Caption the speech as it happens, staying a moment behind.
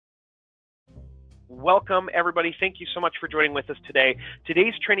Welcome, everybody. Thank you so much for joining with us today.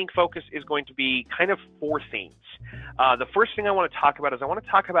 Today's training focus is going to be kind of four themes. The first thing I want to talk about is I want to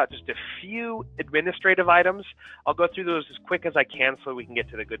talk about just a few administrative items. I'll go through those as quick as I can so we can get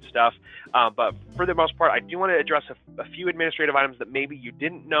to the good stuff. But for the most part, I do want to address a few administrative items that maybe you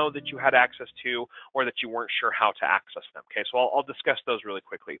didn't know that you had access to or that you weren't sure how to access them. Okay, so I'll discuss those really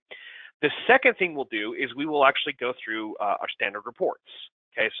quickly. The second thing we'll do is we will actually go through our standard reports.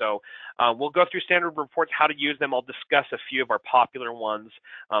 Okay, so we'll go through standard reports, how to use them. I'll discuss a few of our popular ones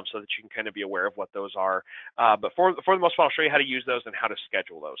so that you can kind of be aware of what those are. But for the most part, I'll show you how to use those and how to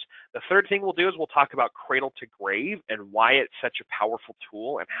schedule those. The third thing we'll do is we'll talk about Cradle to Grave and why it's such a powerful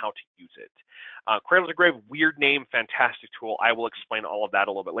tool and how to use it. Cradle to Grave, weird name, fantastic tool. I will explain all of that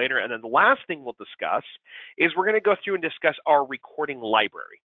a little bit later. And then the last thing we'll discuss is we're going to go through and discuss our recording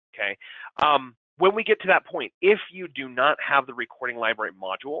library. Okay. When we get to that point, if you do not have the recording library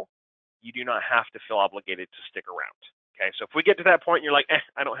module, you do not have to feel obligated to stick around. Okay, so if we get to that point and you're like,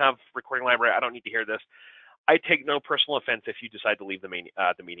 I don't have recording library, I don't need to hear this, I take no personal offense if you decide to leave the meeting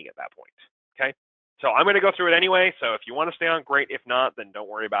at that point. Okay, so I'm going to go through it anyway. So if you want to stay on, great. If not, then don't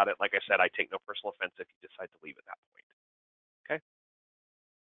worry about it. Like I said, I take no personal offense if you decide to leave at that point. Okay.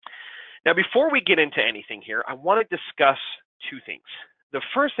 Now, before we get into anything here, I want to discuss two things. The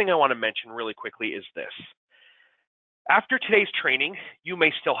first thing I want to mention really quickly is this. After today's training, you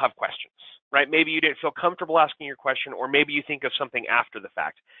may still have questions, right? Maybe you didn't feel comfortable asking your question, or maybe you think of something after the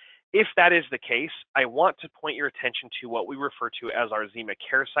fact. If that is the case, I want to point your attention to what we refer to as our Xima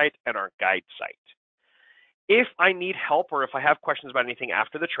Care site and our guide site. If I need help or if I have questions about anything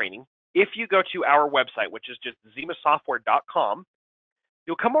after the training, if you go to our website, which is just ximasoftware.com,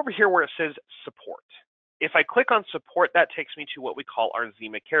 you'll come over here where it says support. If I click on support, that takes me to what we call our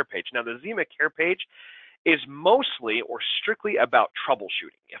Xima Care page. Now, the Xima Care page is mostly or strictly about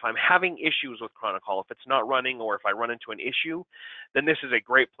troubleshooting. If I'm having issues with Chronicall, if it's not running or if I run into an issue, then this is a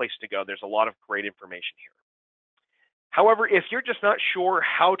great place to go. There's a lot of great information here. However, if you're just not sure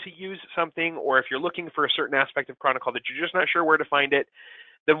how to use something, or if you're looking for a certain aspect of Chronicall that you're just not sure where to find it,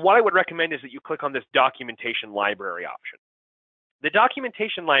 then what I would recommend is that you click on this documentation library option. The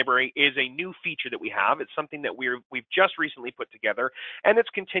documentation library is a new feature that we have. It's something that we've just recently put together, and it's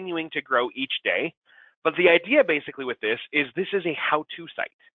continuing to grow each day. But the idea basically with this is a how-to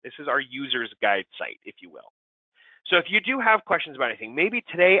site. This is our user's guide site, if you will. So if you do have questions about anything, maybe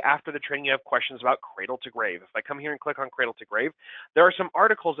today after the training you have questions about Cradle to Grave. If I come here and click on Cradle to Grave, there are some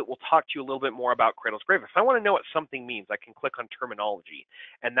articles that will talk to you a little bit more about Cradle to Grave. If I want to know what something means, I can click on terminology,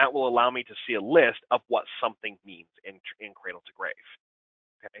 and that will allow me to see a list of what something means in Cradle to Grave.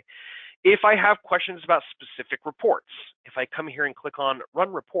 Okay. If I have questions about specific reports, if I come here and click on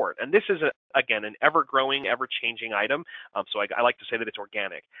Run Report, and this is, again, an ever-growing, ever-changing item, so I like to say that it's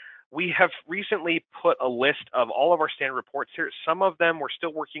organic. We have recently put a list of all of our standard reports here. Some of them we're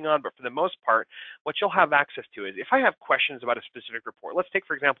still working on, but for the most part, what you'll have access to is if I have questions about a specific report, let's take,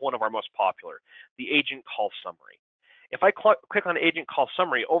 for example, one of our most popular, the Agent Call Summary. If I click on Agent Call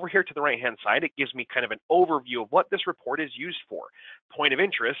Summary, over here to the right-hand side, it gives me kind of an overview of what this report is used for. Point of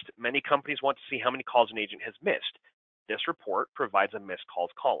interest, many companies want to see how many calls an agent has missed. This report provides a missed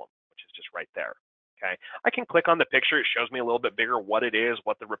calls column, which is just right there. Okay, I can click on the picture. It shows me a little bit bigger what it is,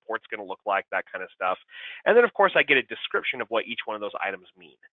 what the report's going to look like, that kind of stuff. And then, of course, I get a description of what each one of those items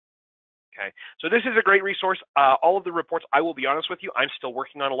mean. Okay, so this is a great resource. All of the reports, I will be honest with you, I'm still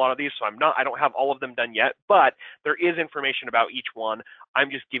working on a lot of these, so I don't have all of them done yet, but there is information about each one. I'm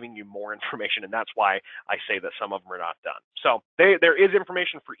just giving you more information, and that's why I say that some of them are not done. So there is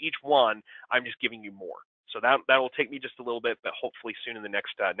information for each one. I'm just giving you more. So that will take me just a little bit, but hopefully soon in the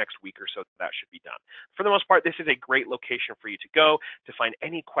next week or so, that should be done. For the most part, this is a great location for you to go to find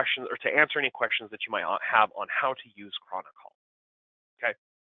any questions or to answer any questions that you might have on how to use Chronicall. Okay.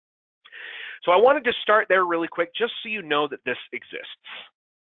 So I wanted to start there really quick, just so you know that this exists.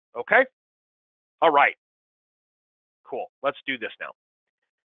 Okay. All right. Cool. Let's do this now.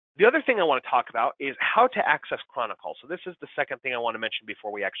 The other thing I want to talk about is how to access Chronicall. So this is the second thing I want to mention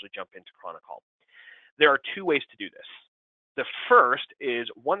before we actually jump into Chronicall. There are two ways to do this. The first is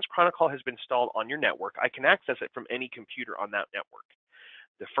once Chronicall has been installed on your network, I can access it from any computer on that network.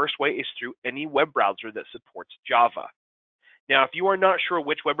 The first way is through any web browser that supports Java. Now, if you are not sure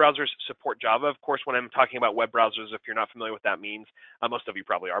which web browsers support Java, of course, when I'm talking about web browsers, if you're not familiar with what that means, most of you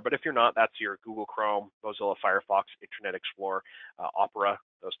probably are, but if you're not, that's your Google Chrome, Mozilla Firefox, Internet Explorer, Opera,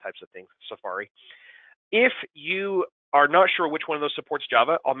 those types of things, Safari. If you are not sure which one of those supports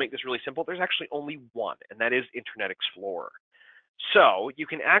Java, I'll make this really simple. There's actually only one, and that is Internet Explorer. So you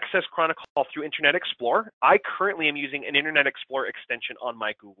can access Chronicall through Internet Explorer. I currently am using an Internet Explorer extension on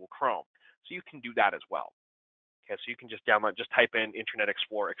my Google Chrome. So you can do that as well. Okay, so you can just download, just type in Internet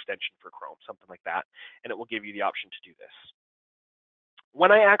Explorer extension for Chrome, something like that, and it will give you the option to do this.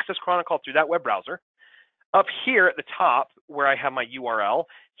 When I access Chronicall through that web browser, up here at the top where I have my URL,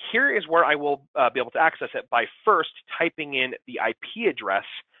 here is where I will be able to access it by first typing in the IP address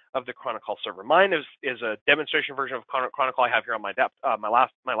of the Chronicall server. Mine is a demonstration version of Chronicall I have here on my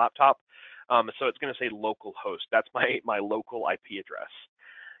laptop. So it's going to say localhost. That's my local IP address.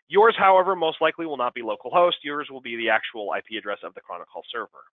 Yours, however, most likely will not be localhost. Yours will be the actual IP address of the Chronicall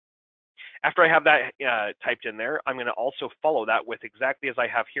server. After I have that typed in there, I'm going to also follow that with exactly as I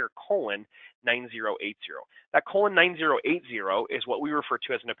have here, :9080. That :9080 is what we refer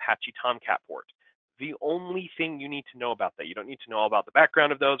to as an Apache Tomcat port. The only thing you need to know about that, you don't need to know all about the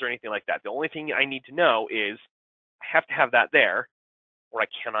background of those or anything like that. The only thing I need to know is I have to have that there or I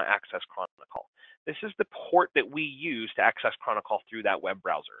cannot access Chronicall. This is the port that we use to access Chronicall through that web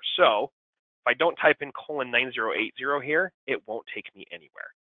browser. So if I don't type in :9080 here, it won't take me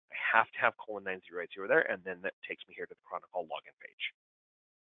anywhere. I have to have :9080 there, and then that takes me here to the Chronicall login page.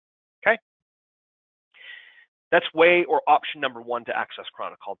 Okay? That's way or option number one to access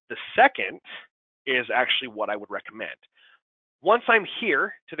Chronicall. The second is actually what I would recommend. Once I'm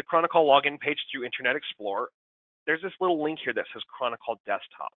here to the Chronicall login page through Internet Explorer, there's this little link here that says Chronicall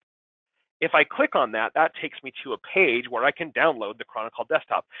Desktop. If I click on that, that takes me to a page where I can download the Chronicall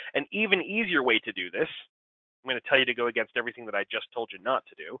Desktop. An even easier way to do this, I'm going to tell you to go against everything that I just told you not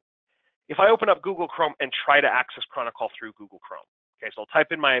to do. If I open up Google Chrome and try to access Chronicall through Google Chrome, okay, so I'll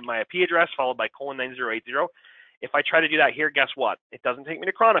type in my IP address followed by :9080. If I try to do that here, guess what? It doesn't take me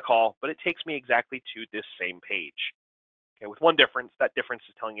to Chronicall, but it takes me exactly to this same page. Okay, with one difference, that difference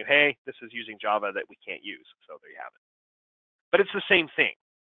is telling you, hey, this is using Java that we can't use. So there you have it. But it's the same thing.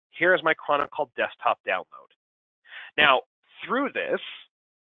 Here is my Chronicall desktop download. Now, through this,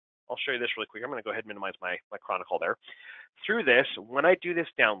 I'll show you this really quick. I'm going to go ahead and minimize my Chronicall there. Through this, when I do this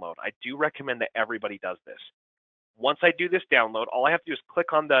download, I do recommend that everybody does this. Once I do this download, all I have to do is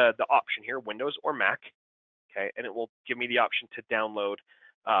click on the option here, Windows or Mac, okay, and it will give me the option to download,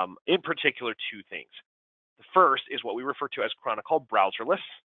 in particular, two things. The first is what we refer to as Chronicall browserless.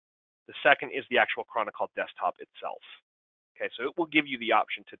 The second is the actual Chronicall desktop itself. Okay, so it will give you the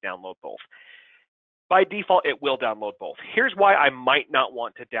option to download both. By default, it will download both. Here's why I might not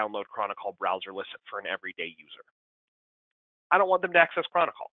want to download Chronicall browserless for an everyday user. I don't want them to access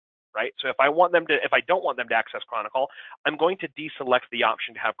Chronicall, right? So if I don't want them to access Chronicall, I'm going to deselect the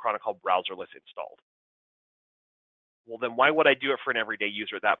option to have Chronicall browserless installed. Well, then why would I do it for an everyday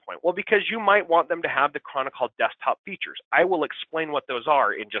user at that point? Well, because you might want them to have the Chronicall desktop features. I will explain what those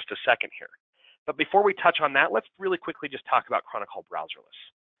are in just a second here. But before we touch on that, let's really quickly just talk about Chronicall browserless.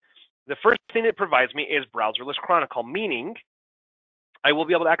 The first thing it provides me is browserless Chronicall, meaning I will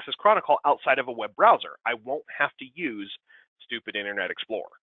be able to access Chronicall outside of a web browser. I won't have to use stupid Internet Explorer,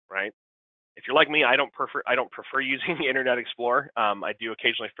 right? If you're like me, I don't prefer using the Internet Explorer. I do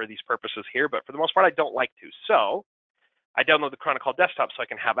occasionally for these purposes here, but for the most part, I don't like to. So I download the Chronicall desktop so I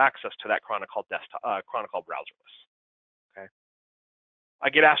can have access to that Chronicall desktop, Chronicall browserless. Okay. I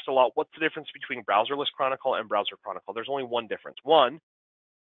get asked a lot, what's the difference between browserless Chronicall and browser Chronicall? There's only one difference. One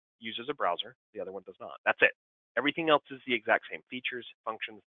uses a browser, the other one does not. That's it. Everything else is the exact same. Features,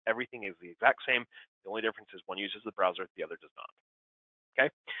 functions, everything is the exact same. The only difference is one uses the browser, the other does not.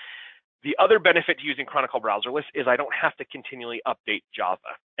 Okay. The other benefit to using Chronicall browserless is I don't have to continually update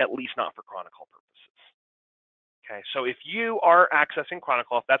Java, at least not for Chronicall purposes. Okay, so if you are accessing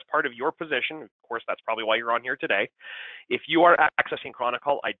Chronicall, if that's part of your position, of course, that's probably why you're on here today. If you are accessing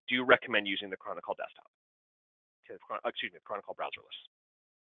Chronicall, I do recommend using the Chronicall desktop. Excuse me, Chronicall browserless.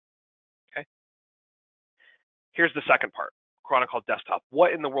 Okay. Here's the second part, Chronicall desktop.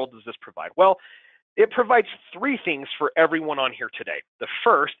 What in the world does this provide? Well, it provides three things for everyone on here today. The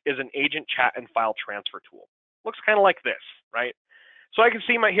first is an agent chat and file transfer tool. Looks kind of like this, right? So I can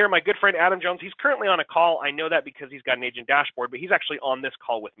see my good friend Adam Jones. He's currently on a call. I know that because he's got an agent dashboard, but he's actually on this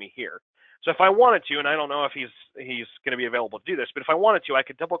call with me here. So if I wanted to, and I don't know if he's going to be available to do this, but if I wanted to, I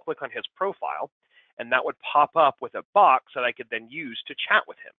could double click on his profile, and that would pop up with a box that I could then use to chat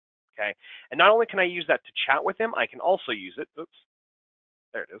with him. Okay, and not only can I use that to chat with him, I can also use it. Oops,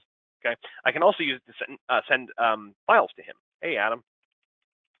 there it is. Okay, I can also use it to send files to him. Hey, Adam.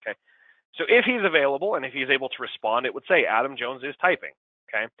 Okay, so if he's available and if he's able to respond, it would say Adam Jones is typing.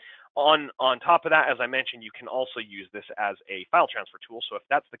 Okay, on top of that, as I mentioned, you can also use this as a file transfer tool. So if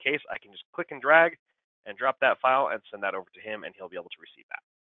that's the case, I can just click and drag and drop that file and send that over to him, and he'll be able to receive that.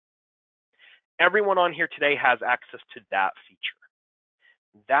 Everyone on here today has access to that feature.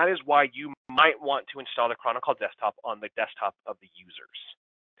 that is why you might want to install the Chronicall desktop on the desktop of the users.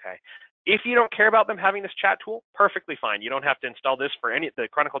 Okay. If you don't care about them having this chat tool, perfectly fine. You don't have to install this for the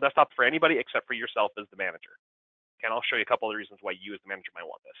Chronicall desktop for anybody except for yourself as the manager. Okay, and I'll show you a couple of the reasons why you as the manager might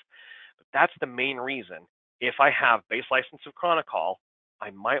want this. But that's the main reason. If I have base license of Chronicall, I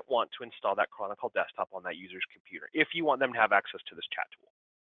might want to install that Chronicall desktop on that user's computer if you want them to have access to this chat tool.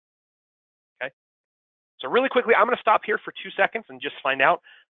 Okay. So really quickly, I'm going to stop here for 2 seconds and just find out,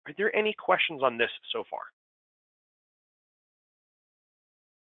 are there any questions on this so far?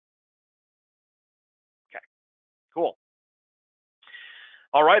 Okay, cool.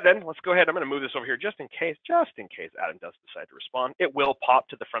 All right, then let's go ahead. I'm going to move this over here just in case Adam does decide to respond. It will pop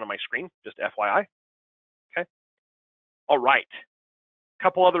to the front of my screen, just FYI. Okay. All right. A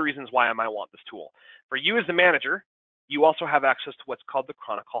couple other reasons why I might want this tool. For you as the manager, you also have access to what's called the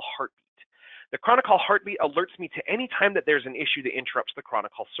Chronicall Heartbeat. The Chronicall Heartbeat alerts me to any time that there's an issue that interrupts the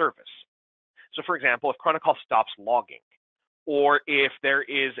Chronicall service. So for example, if Chronicall stops logging, or if there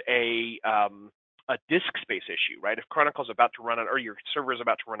is a disk space issue, right? If Chronicall's about to run out, or your server is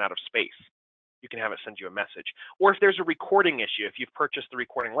about to run out of space, you can have it send you a message. Or if there's a recording issue, if you've purchased the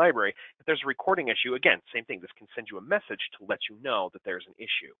recording library, if there's a recording issue, again, same thing, this can send you a message to let you know that there's an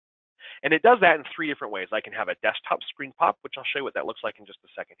issue. And it does that in 3 different ways. I can have a desktop screen pop, which I'll show you what that looks like in just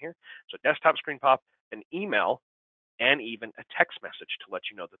a second here. So desktop screen pop, an email, and even a text message to let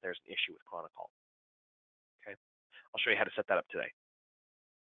you know that there's an issue with Chronicall. Okay, I'll show you how to set that up today.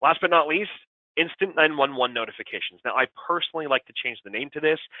 Last but not least, instant 911 notifications. Now, I personally like to change the name to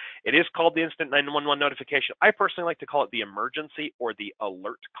this. It is called the instant 911 notification. I personally like to call it the emergency or the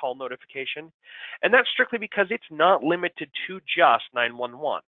alert call notification. And that's strictly because it's not limited to just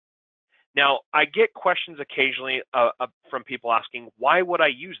 911. Now, I get questions occasionally from people asking, why would I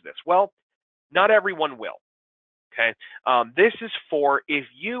use this? Well, not everyone will. Okay, this is for if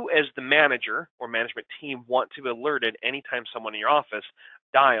you as the manager or management team want to be alerted anytime someone in your office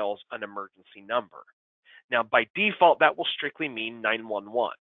dials an emergency number. Now, by default, that will strictly mean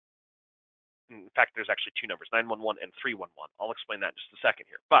 911. In fact, there's actually 2 numbers, 911 and 311. I'll explain that in just a second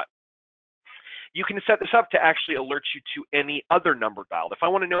here. But you can set this up to actually alert you to any other number dialed. If I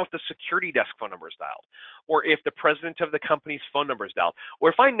want to know if the security desk phone number is dialed, or if the president of the company's phone number is dialed, or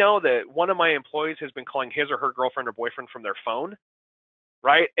if I know that one of my employees has been calling his or her girlfriend or boyfriend from their phone,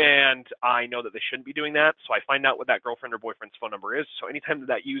 right? And I know that they shouldn't be doing that, so I find out what that girlfriend or boyfriend's phone number is. So anytime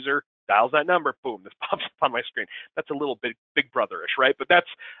that user dials that number, boom, this pops up on my screen. That's a little bit big brotherish, right? But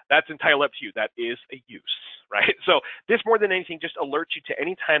that's entirely up to you. That is a use, right? So this more than anything just alerts you to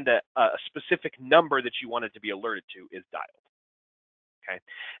any time that a specific number that you wanted to be alerted to is dialed. Okay,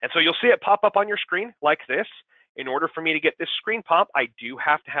 and so you'll see it pop up on your screen like this. In order for me to get this screen pop, I do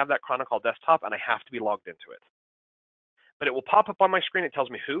have to have that Chronicall desktop and I have to be logged into it. But it will pop up on my screen. It tells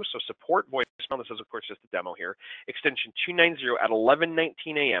me who, so support voicemail. This is, of course, just a demo here. Extension 290 at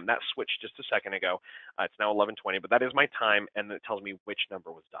 11:19 a.m. That switched just a second ago. It's now 11:20, but that is my time, and it tells me which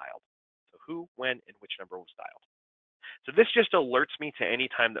number was dialed. So who, when, and which number was dialed. So this just alerts me to any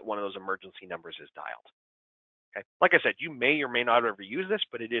time that one of those emergency numbers is dialed. Okay. Like I said, you may or may not ever use this,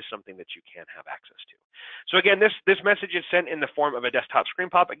 but it is something that you can have access to. So again, this message is sent in the form of a desktop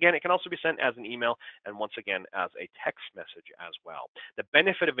screen pop. Again, it can also be sent as an email and once again as a text message as well. The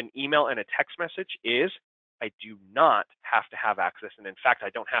benefit of an email and a text message is I do not have to have access, and in fact,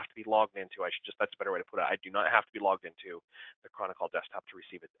 I don't have to be logged into. That's a better way to put it. I do not have to be logged into the Chronicall desktop to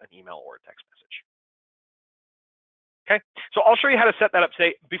receive an email or a text message. Okay, so I'll show you how to set that up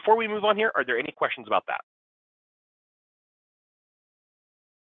today. Before we move on here, are there any questions about that?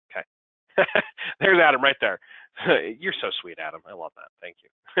 There's Adam right there. You're so sweet, Adam. I love that. Thank you.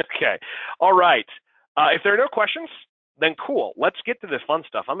 Okay. All right. If there are no questions, then cool. Let's get to the fun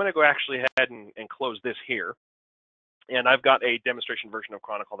stuff. I'm going to go actually ahead and close this here. And I've got a demonstration version of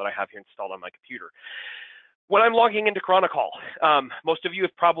Chronicall that I have here installed on my computer. When I'm logging into Chronicall, most of you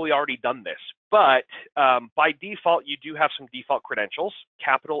have probably already done this, but by default, you do have some default credentials.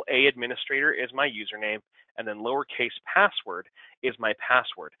 Capital A administrator is my username, and then lowercase password is my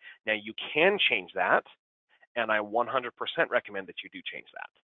password. Now, you can change that, and I 100% recommend that you do change that.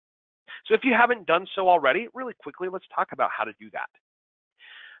 So if you haven't done so already, really quickly, let's talk about how to do that.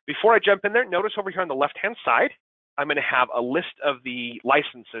 Before I jump in there, notice over here on the left-hand side, I'm going to have a list of the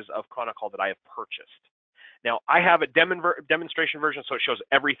licenses of Chronicall that I have purchased. Now, I have a demonstration version, so it shows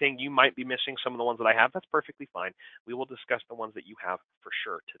everything. You might be missing some of the ones that I have. That's perfectly fine. We will discuss the ones that you have for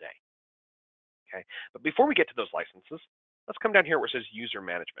sure today. Okay, but before we get to those licenses, let's come down here where it says user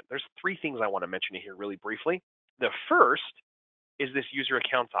management. There's 3 things I want to mention here really briefly. The first is this user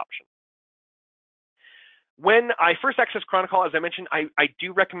accounts option. When I first access Chronicall, as I mentioned, I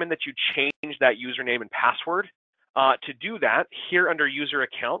do recommend that you change that username and password. To do that, here under user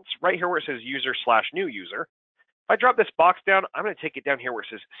accounts, right here where it says user/new user, if I drop this box down, I'm going to take it down here where it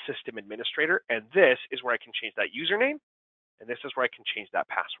says system administrator, and this is where I can change that username, and this is where I can change that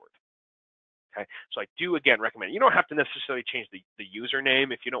password. Okay, so I do again recommend, you don't have to necessarily change the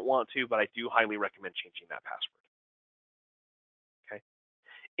username if you don't want to, but I do highly recommend changing that password. Okay.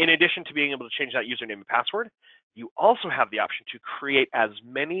 In addition to being able to change that username and password, you also have the option to create as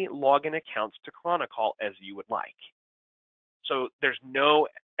many login accounts to Chronicall as you would like. So there's no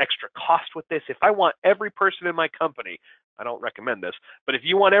extra cost with this. If I want every person in my company, I don't recommend this, but if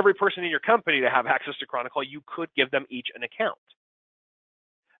you want every person in your company to have access to Chronicall, you could give them each an account.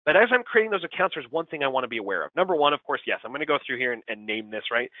 But as I'm creating those accounts, there's one thing I want to be aware of. Number one, of course, yes, I'm going to go through here and name this,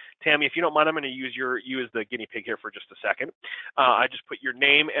 right? Tammy, if you don't mind, I'm going to use you as the guinea pig here for just a second. I just put your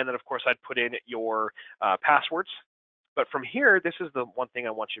name, and then, of course, I'd put in your passwords. But from here, this is the one thing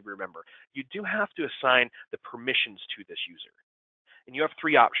I want you to remember. You do have to assign the permissions to this user. And you have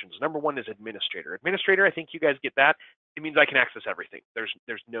three options. Number one is administrator. Administrator, I think you guys get that. It means I can access everything.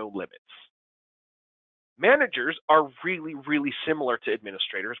 There's no limits. Managers are really, really similar to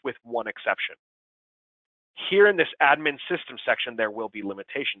administrators with one exception. Here in this admin system section, there will be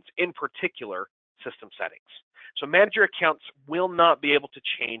limitations, in particular, system settings. So manager accounts will not be able to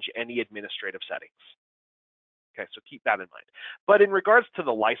change any administrative settings. Okay, so keep that in mind. But in regards to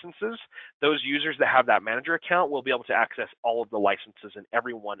the licenses, those users that have that manager account will be able to access all of the licenses and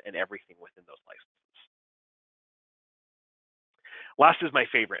everyone and everything within those licenses. Last is my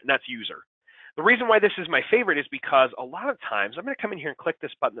favorite, and that's user. The reason why this is my favorite is because a lot of times, I'm going to come in here and click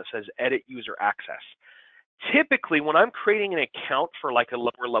this button that says Edit User Access. Typically, when I'm creating an account for like a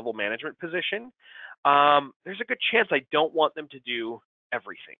lower level management position, there's a good chance I don't want them to do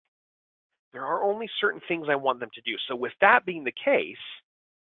everything. There are only certain things I want them to do. So with that being the case,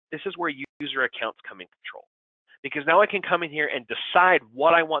 this is where user accounts come in control. Because now I can come in here and decide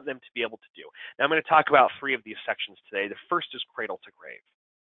what I want them to be able to do. Now I'm going to talk about three of these sections today. The first is Cradle to Grave.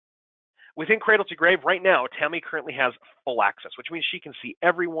 Within Cradle to Grave, right now, Tammy currently has full access, which means she can see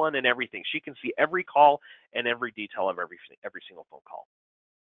everyone and everything. She can see every call and every detail of every single phone call.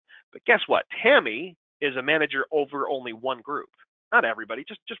 But guess what? Tammy is a manager over only one group. Not everybody,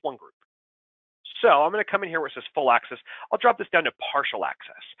 just one group. So I'm going to come in here where it says full access. I'll drop this down to partial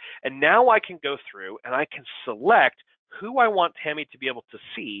access. And now I can go through and I can select who I want Tammy to be able to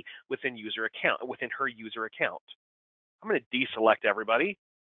see within her user account. I'm going to deselect everybody.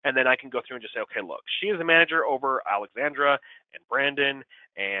 And then I can go through and just say, okay, look, she is a manager over Alexandra and Brandon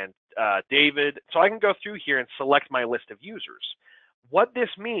and David. So I can go through here and select my list of users. What this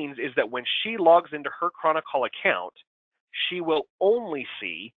means is that when she logs into her Chronicall account, she will only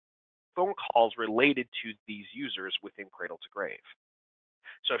see phone calls related to these users within Cradle to Grave.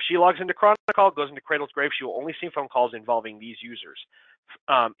 So if she logs into Chronicall, goes into Cradle to Grave, she will only see phone calls involving these users.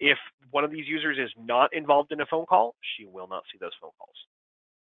 If one of these users is not involved in a phone call, she will not see those phone calls.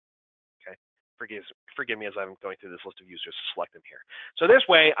 Okay, forgive me as I'm going through this list of users to select them here. So this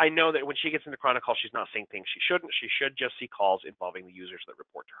way, I know that when she gets into Chronicall, she's not seeing things she shouldn't. She should just see calls involving the users that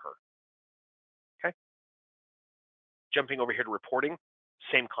report to her. Okay. Jumping over here to reporting,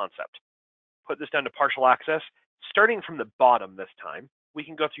 same concept. Put this down to partial access. Starting from the bottom this time, we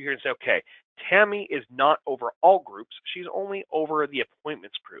can go through here and say, okay, Tammy is not over all groups. She's only over the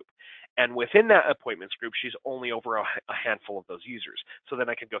appointments group. And within that appointments group, she's only over a handful of those users. So then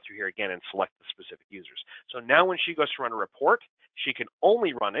I can go through here again and select the specific users. So now when she goes to run a report, she can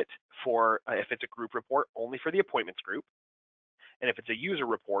only run it for, if it's a group report, only for the appointments group. And if it's a user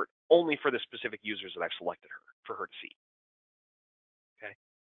report, only for the specific users that I've selected for her to see. Okay.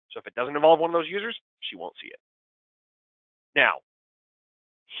 So if it doesn't involve one of those users, she won't see it. Now,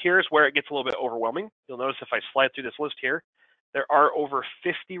 here's where it gets a little bit overwhelming. You'll notice if I slide through this list here, there are over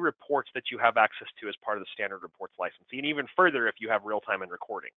 50 reports that you have access to as part of the standard reports license, and even further if you have real-time and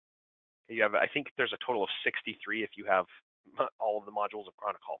recording. You have, I think there's a total of 63 if you have all of the modules of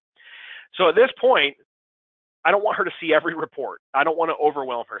Chronicall. So at this point, I don't want her to see every report. I don't want to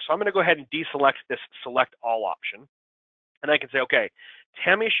overwhelm her. So I'm going to go ahead and deselect this select all option. And I can say, okay,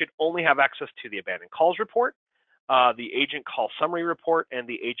 Tammy should only have access to the abandoned calls report, the agent call summary report, and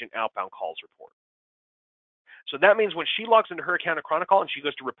the agent outbound calls report. So that means when she logs into her account of Chronicall and she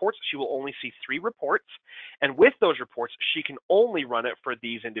goes to reports, she will only see 3 reports. And with those reports, she can only run it for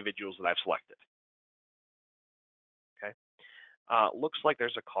these individuals that I've selected. Okay. Looks like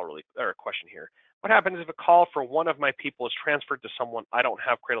there's a question here. What happens if a call for one of my people is transferred to someone I don't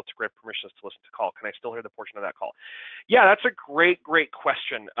have cradle to grave permissions to listen to call? Can I still hear the portion of that call? Yeah, that's a great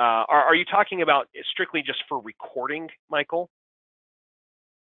question. Are you talking about strictly just for recording, Michael?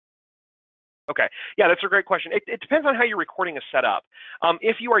 Okay, yeah, that's a great question. It depends on how your recording is set up.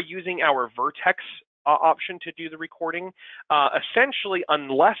 If you are using our Vertex option to do the recording, essentially,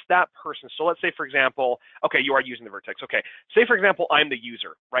 unless that person, so let's say, for example, okay, you are using the Vertex. Okay, say, for example, I'm the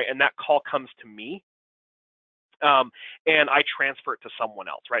user, right, and that call comes to me, and I transfer it to someone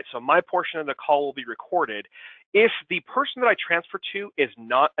else, right? So my portion of the call will be recorded. If the person that I transfer to is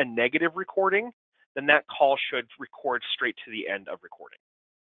not a negative recording, then that call should record straight to the end of recording,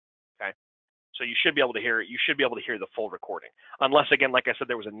 okay? So you should be able to hear it. You should be able to hear the full recording. Unless, again, like I said,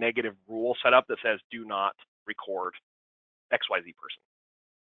 there was a negative rule set up that says do not record XYZ person.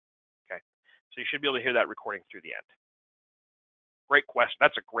 Okay. So you should be able to hear that recording through the end. Great question.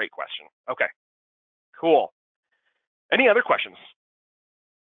 That's a great question. Okay. Cool. Any other questions?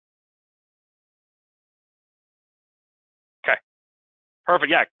 Okay.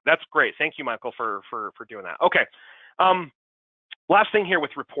 Perfect. Yeah, that's great. Thank you, Michael, for doing that. Okay. Last thing here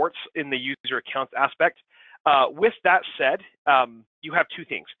with reports in the user accounts aspect. With that said, you have two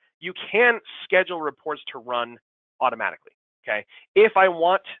things. You can schedule reports to run automatically, okay? If I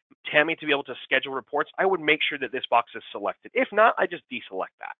want Tammy to be able to schedule reports, I would make sure that this box is selected. If not, I just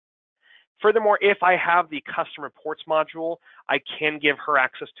deselect that. Furthermore, if I have the custom reports module, I can give her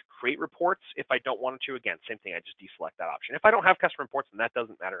access to create reports. If I don't want to, again, same thing, I just deselect that option. If I don't have custom reports, then that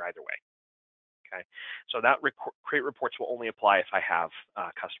doesn't matter either way. Okay, so that create reports will only apply if I have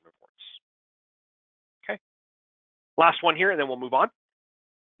custom reports. Okay, last one here, and then we'll move on.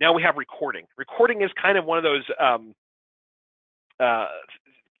 Now we have recording. Recording is kind of one of those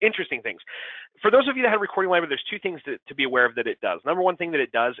interesting things. For those of you that have a recording library, there's two things to be aware of that it does. Number one thing that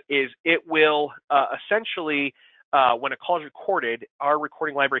it does is it will essentially, when a call is recorded, our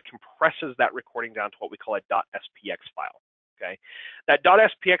recording library compresses that recording down to what we call a .spx file. Okay, that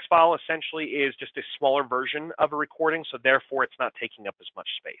 .spx file essentially is just a smaller version of a recording, so therefore it's not taking up as much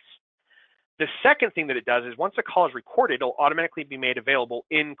space. The second thing that it does is once a call is recorded, it'll automatically be made available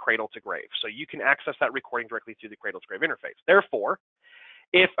in Cradle to Grave. So you can access that recording directly through the Cradle to Grave interface. Therefore,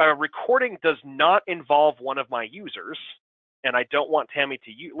 if a recording does not involve one of my users, and I don't want Tammy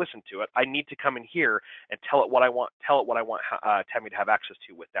to listen to it, I need to come in here and tell it what I want Tammy to have access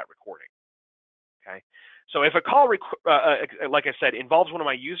to with that recording. Okay, so if a call, like I said, involves one of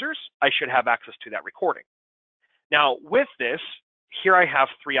my users, I should have access to that recording. Now, with this, here I have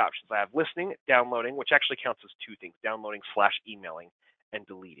three options. I have listening, downloading, which actually counts as two things, downloading / emailing, and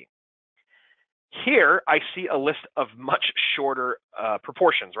deleting. Here, I see a list of much shorter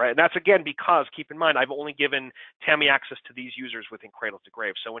proportions, right? And that's, again, because, keep in mind, I've only given Tammy access to these users within Cradle to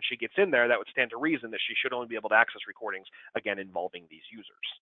Grave. So when she gets in there, that would stand to reason that she should only be able to access recordings, again, involving these users.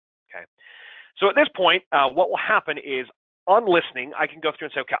 Okay. So at this point, what will happen is on listening, I can go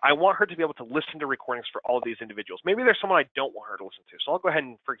through and say, okay, I want her to be able to listen to recordings for all of these individuals. Maybe there's someone I don't want her to listen to. So I'll go ahead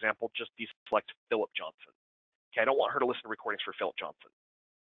and, for example, just deselect Philip Johnson. Okay, I don't want her to listen to recordings for Philip Johnson.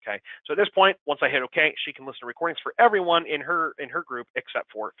 Okay, so at this point, once I hit OK, she can listen to recordings for everyone in her group except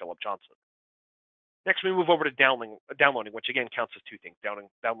for Philip Johnson. Next, we move over to downloading, which again counts as two things,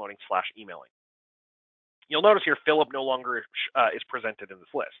 downloading / emailing. You'll notice here Philip no longer is presented in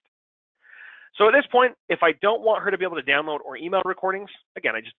this list. So at this point, if I don't want her to be able to download or email recordings,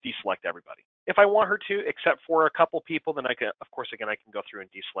 again, I just deselect everybody. If I want her to, except for a couple people, then I can, of course, again, I can go through and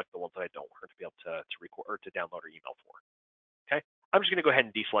deselect the ones that I don't want her to be able to record or to download or email for. Okay, I'm just going to go ahead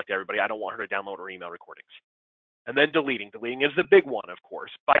and deselect everybody. I don't want her to download or email recordings. And then deleting. Deleting is the big one, of course.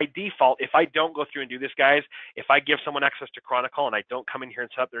 By default, if I don't go through and do this, guys, if I give someone access to Chronicall and I don't come in here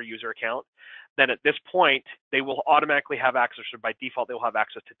and set up their user account, then at this point, they will automatically have access, or by default, they will have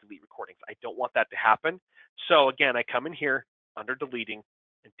access to delete recordings. I don't want that to happen. So again, I come in here under deleting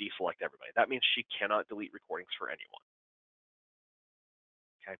and deselect everybody. That means she cannot delete recordings for anyone.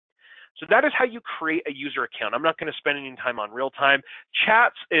 Okay. So that is how you create a user account. I'm not going to spend any time on real time.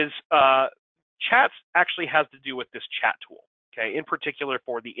 Chats actually has to do with this chat tool, okay, in particular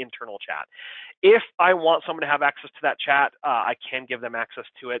for the internal chat. If I want someone to have access to that chat, I can give them access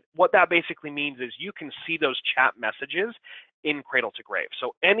to it. What that basically means is you can see those chat messages in Cradle to Grave.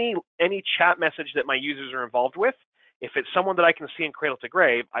 So any chat message that my users are involved with, if it's someone that I can see in Cradle to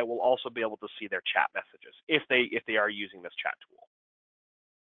Grave, I will also be able to see their chat messages if they are using this chat tool.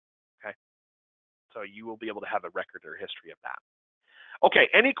 Okay, so you will be able to have a record or history of that. Okay,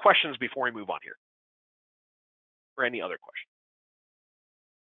 any questions before we move on here? Or any other question?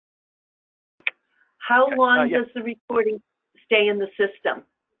 How long does the recording stay in the system?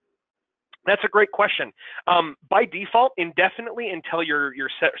 That's a great question. By default, indefinitely until your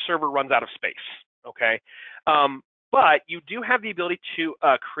server runs out of space. Okay, but you do have the ability to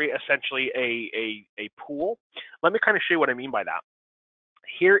create essentially a pool. Let me kind of show you what I mean by that.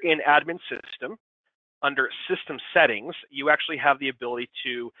 Here in Admin System, under System Settings, you actually have the ability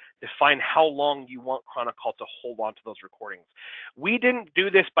to define how long you want Chronicall to hold on to those recordings. We didn't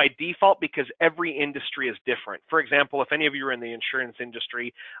do this by default because every industry is different. For example, if any of you are in the insurance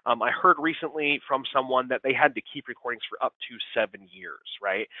industry, I heard recently from someone that they had to keep recordings for up to 7 years,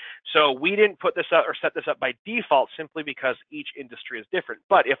 right? So we didn't put this up or set this up by default simply because each industry is different.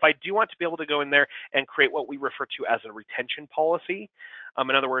 But if I do want to be able to go in there and create what we refer to as a retention policy,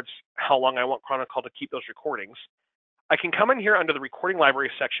 in other words, how long I want Chronicall to keep those recordings, I can come in here under the recording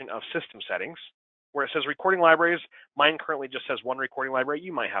library section of System Settings, where it says recording libraries. Mine currently just says one recording library.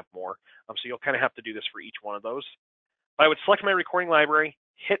 You might have more, so you'll kind of have to do this for each one of those. But I would select my recording library,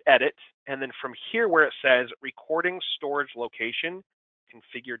 hit Edit, and then from here where it says Recording Storage Location,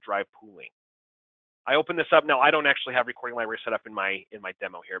 Configure Drive Pooling. I open this up. Now, I don't actually have recording library set up in my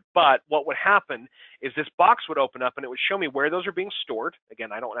demo here, but what would happen is this box would open up and it would show me where those are being stored.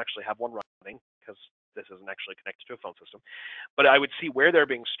 Again, I don't actually have one running because this isn't actually connected to a phone system, but I would see where they're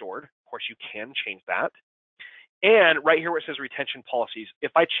being stored. Of course, you can change that. And right here where it says retention policies,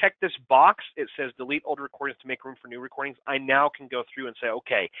 if I check this box, it says delete old recordings to make room for new recordings. I now can go through and say,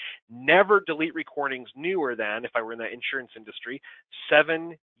 okay, never delete recordings newer than, if I were in the insurance industry,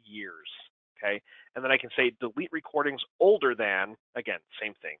 7 years. Okay, and then I can say delete recordings older than, again,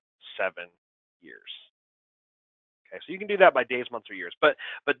 same thing, 7 years. Okay, so you can do that by days, months, or years, but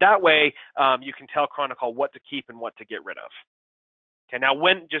that way you can tell Chronicall what to keep and what to get rid of. Okay, now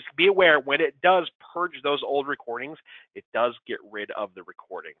just be aware, when it does purge those old recordings, it does get rid of the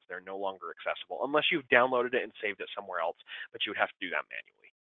recordings. They're no longer accessible unless you've downloaded it and saved it somewhere else, but you would have to do that manually.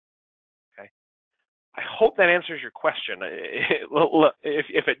 Okay. I hope that answers your question.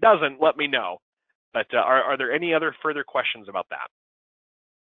 If it doesn't, let me know. But are there any other further questions about that?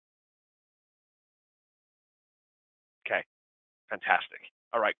 Okay, fantastic.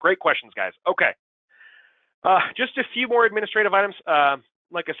 All right, great questions, guys. Okay, just a few more administrative items.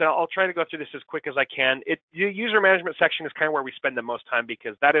 Like I said, I'll try to go through this as quick as I can. The user management section is kind of where we spend the most time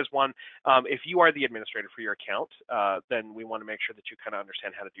because that is one, if you are the administrator for your account, then we want to make sure that you kind of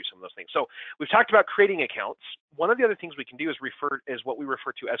understand how to do some of those things. So we've talked about creating accounts. One of the other things we can do is what we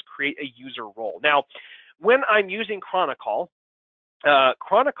refer to as create a user role. Now, when I'm using Chronicall,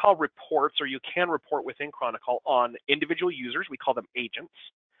 Chronicall reports, or you can report within Chronicall on individual users. We call them agents.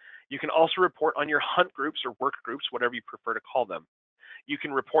 You can also report on your hunt groups or work groups, whatever you prefer to call them. You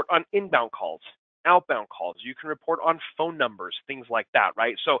can report on inbound calls, outbound calls. You can report on phone numbers, things like that,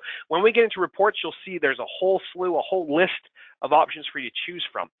 right? So when we get into reports, you'll see there's a whole list of options for you to choose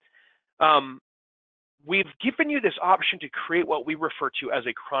from. We've given you this option to create what we refer to as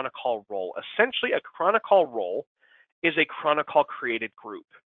a Chronicall role. Essentially, a Chronicall role is a Chronicall created group.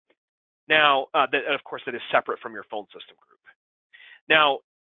 Now, of course, that is separate from your phone system group. Now,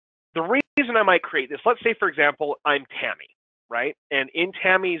 the reason I might create this, let's say, for example, I'm Tammy. Right? And in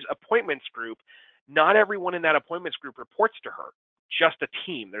Tammy's appointments group, not everyone in that appointments group reports to her, just a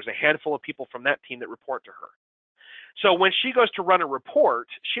team. There's a handful of people from that team that report to her. So when she goes to run a report,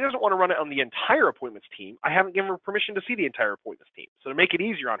 she doesn't want to run it on the entire appointments team. I haven't given her permission to see the entire appointments team. So to make it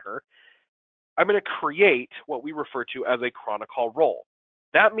easier on her, I'm going to create what we refer to as a Chronicall role.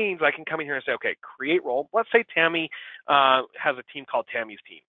 That means I can come in here and say, okay, create role. Let's say Tammy has a team called Tammy's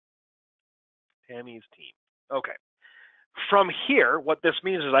team. Tammy's team. Okay. From here, what this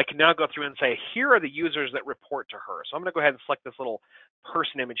means is I can now go through and say, here are the users that report to her. So I'm going to go ahead and select this little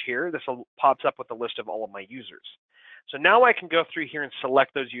person image here. This pops up with a list of all of my users. So now I can go through here and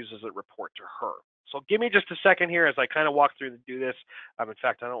select those users that report to her. So give me just a second here as I kind of walk through and do this. In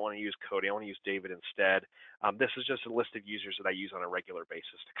fact, I don't want to use Cody. I want to use David instead. This is just a list of users that I use on a regular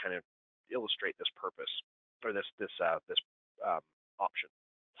basis to kind of illustrate this purpose or this option.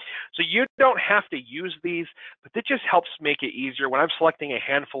 So you don't have to use these, but it just helps make it easier. When I'm selecting a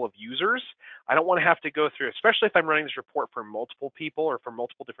handful of users, I don't want to have to go through, especially if I'm running this report for multiple people or for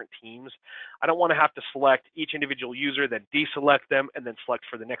multiple different teams, I don't want to have to select each individual user, then deselect them, and then select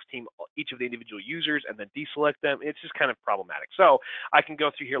for the next team each of the individual users, and then deselect them. It's just kind of problematic. So I can go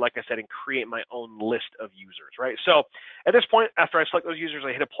through here, like I said, and create my own list of users, right? So at this point, after I select those users,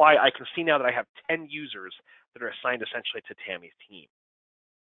 I hit apply, I can see now that I have 10 users that are assigned essentially to Tammy's team.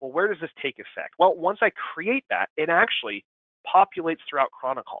 Well, where does this take effect? Well, once I create that, it actually populates throughout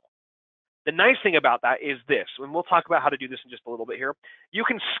Chronicall. The nice thing about that is this, and we'll talk about how to do this in just a little bit here. You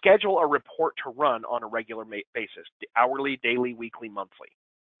can schedule a report to run on a regular basis, hourly, daily, weekly, monthly.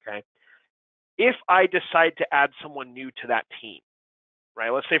 Okay. if I decide to add someone new to that team,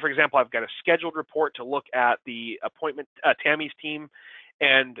 right? Let's say, for example, I've got a scheduled report to look at the appointment, Tammy's team,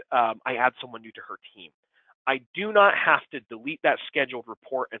 and I add someone new to her team. I do not have to delete that scheduled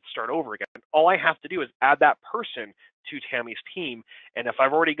report and start over again. All I have to do is add that person to Tammy's team. And if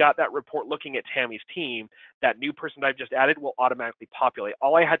I've already got that report looking at Tammy's team, that new person that I've just added will automatically populate.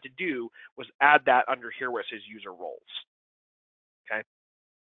 All I had to do was add that under here where it says user roles. Okay.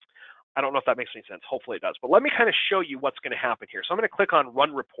 I don't know if that makes any sense. Hopefully it does. But let me kind of show you what's going to happen here. So I'm going to click on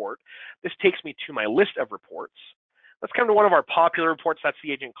Run Report. This takes me to my list of reports. Let's come to one of our popular reports. That's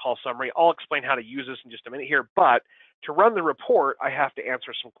the agent call summary. I'll explain how to use this in just a minute here. But to run the report, I have to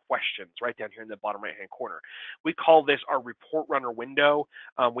answer some questions right down here in the bottom right-hand corner. We call this our report runner window.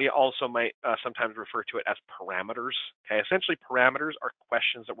 We also might sometimes refer to it as parameters. Okay, essentially parameters are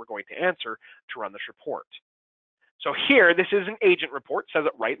questions that we're going to answer to run this report. So here, this is an agent report, says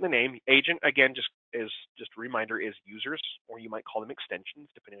it right in the name. Agent, again, just a reminder, is users, or you might call them extensions,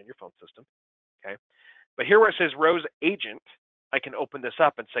 depending on your phone system, okay? But here where it says Rose Agent, I can open this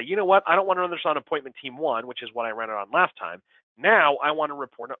up and say, you know what, I don't want to run this on appointment team 1, which is what I ran it on last time. Now I want to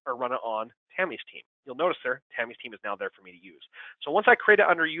report or run it on Tammy's team. You'll notice there, Tammy's team is now there for me to use. So once I create it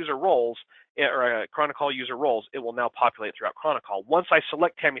under user roles, or Chronicall user roles, it will now populate throughout Chronicall. Once I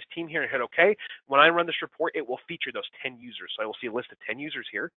select Tammy's team here and hit OK, when I run this report, it will feature those 10 users. So I will see a list of 10 users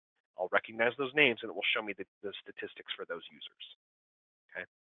here. I'll recognize those names, and it will show me the statistics for those users. Okay.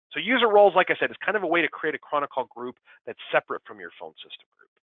 So user roles, like I said, is kind of a way to create a Chronicall group that's separate from your phone system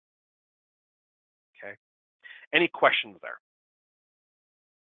group. Okay. Any questions there?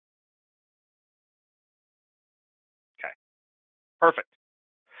 Okay. Perfect.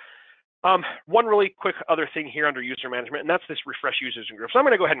 One really quick other thing here under user management, and that's this refresh users and groups. So I'm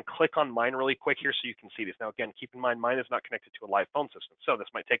going to go ahead and click on mine really quick here so you can see this. Now, again, keep in mind, mine is not connected to a live phone system, so this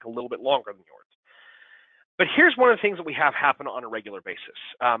might take a little bit longer than yours. But here's one of the things that we have happen on a regular basis.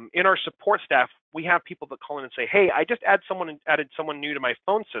 In our support staff, we have people that call in and say, hey, I just added someone new to my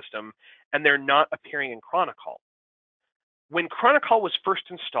phone system, and they're not appearing in Chronicall. When Chronicall was first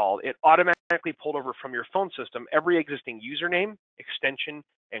installed, it automatically pulled over from your phone system every existing username, extension,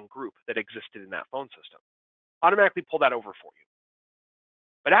 and group that existed in that phone system. Automatically pull that over for you.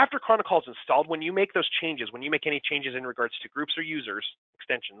 But after Chronicall is installed, when you make those changes, when you make any changes in regards to groups or users,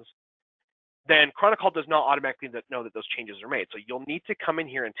 extensions, then Chronicall does not automatically know that those changes are made. So you'll need to come in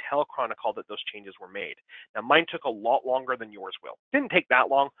here and tell Chronicall that those changes were made. Now, mine took a lot longer than yours will. Didn't take that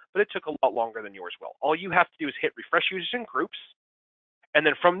long, but it took a lot longer than yours will. All you have to do is hit refresh users and groups. And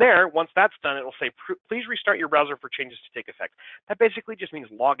then from there, once that's done, it will say, please restart your browser for changes to take effect. That basically just means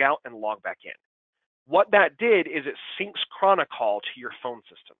log out and log back in. What that did is it syncs Chronicall to your phone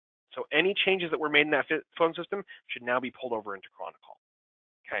system. So any changes that were made in that phone system should now be pulled over into Chronicall.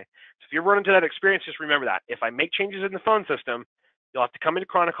 Okay, so if you run into that experience, just remember that. If I make changes in the phone system, you'll have to come into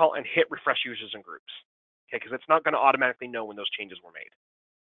Chronicall and hit refresh users and groups. Okay, because it's not going to automatically know when those changes were made.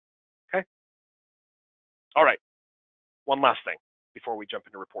 Okay. All right. One last thing before we jump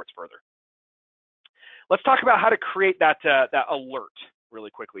into reports further. Let's talk about how to create that alert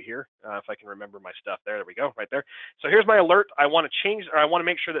really quickly here. If I can remember my stuff there. There we go, right there. So here's my alert. I want to change, or I want to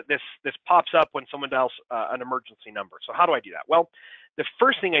make sure that this pops up when someone dials an emergency number. So how do I do that? Well, the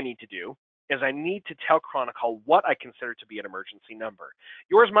first thing I need to do is I need to tell Chronicall what I consider to be an emergency number.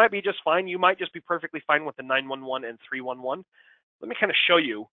 Yours might be just fine. You might just be perfectly fine with the 911 and 311. Let me kind of show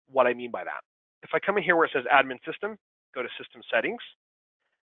you what I mean by that. If I come in here where it says admin system, go to system settings.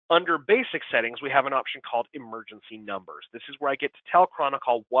 Under basic settings, we have an option called emergency numbers. This is where I get to tell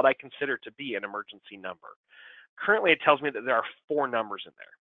Chronicall what I consider to be an emergency number. Currently, it tells me that there are 4 numbers in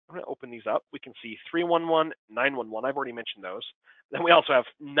there. I'm going to open these up. We can see 311, 911. I've already mentioned those. Then we also have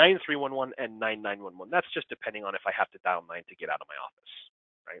 9311 and 9911. That's just depending on if I have to dial 9 to get out of my office,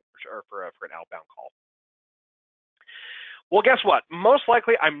 right? Or for an outbound call. Well, guess what? Most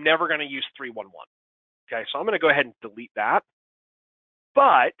likely, I'm never going to use 311. Okay, so I'm going to go ahead and delete that.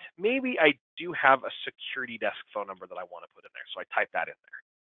 But maybe I do have a security desk phone number that I want to put in there. So I type that in there.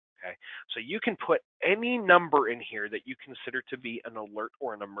 Okay, so you can put any number in here that you consider to be an alert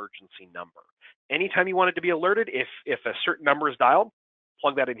or an emergency number. Anytime you want it to be alerted, if a certain number is dialed,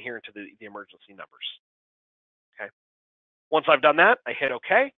 plug that in here into the emergency numbers. Okay, once I've done that, I hit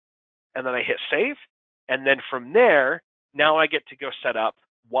OK, and then I hit save, and then from there, now I get to go set up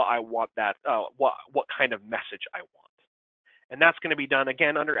what I want that what kind of message I want, and that's going to be done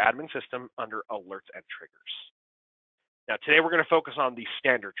again under admin system under alerts and triggers. Now, today we're going to focus on the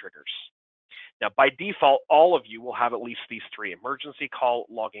standard triggers. Now, by default, all of you will have at least these 3: emergency call,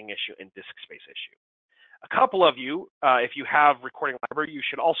 logging issue, and disk space issue. A couple of you, if you have recording library, you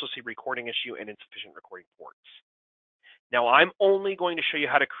should also see recording issue and insufficient recording ports. Now, I'm only going to show you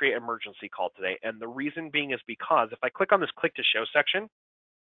how to create emergency call today, and the reason being is because if I click on this click to show section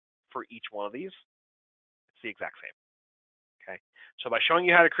for each one of these, it's the exact same. Okay, so by showing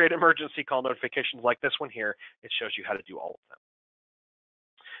you how to create emergency call notifications like this one here, it shows you how to do all of them.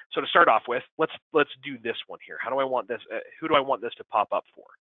 So to start off with, let's do this one here. How do I want this? Who do I want this to pop up for?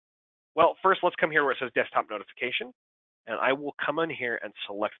 Well, first let's come here where it says desktop notification, and I will come in here and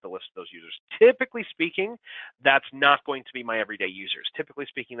select the list of those users. Typically speaking, that's not going to be my everyday users. Typically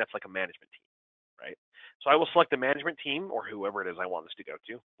speaking, that's like a management team, right? So I will select the management team or whoever it is I want this to go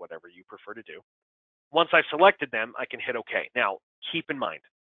to, whatever you prefer to do. Once I've selected them, I can hit OK. Now, keep in mind,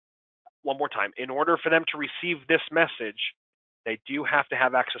 one more time, in order for them to receive this message, they do have to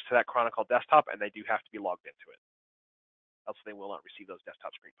have access to that Chronicall desktop, and they do have to be logged into it. Else they will not receive those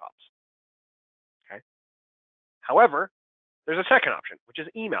desktop screen pops. Okay. However, there's a second option, which is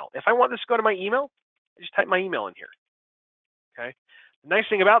email. If I want this to go to my email, I just type my email in here. Okay. The nice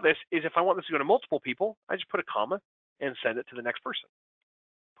thing about this is if I want this to go to multiple people, I just put a comma and send it to the next person.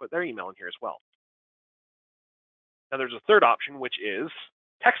 Put their email in here as well. Now there's a third option, which is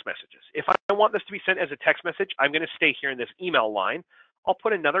text messages. If I want this to be sent as a text message, I'm going to stay here in this email line. I'll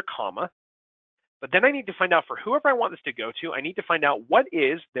put another comma, but then I need to find out for whoever I want this to go to, I need to find out what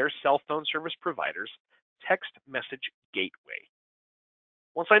is their cell phone service provider's text message gateway.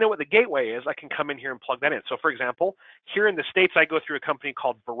 Once I know what the gateway is, I can come in here and plug that in. So for example, here in the States, I go through a company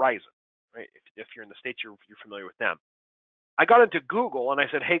called Verizon, right? If you're in the States, you're familiar with them. I got into Google and I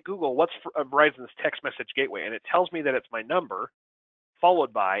said, hey, Google, what's Verizon's text message gateway? And it tells me that it's my number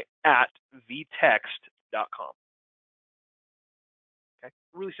followed by @vtext.com. Okay,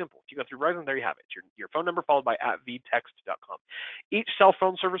 really simple. If you go through Verizon, there you have it. Your phone number followed by @vtext.com. Each cell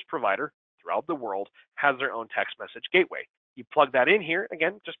phone service provider throughout the world has their own text message gateway. You plug that in here,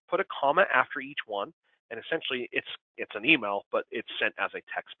 again, just put a comma after each one, and essentially it's an email, but it's sent as a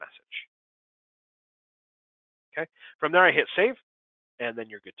text message. Okay, from there I hit save, and then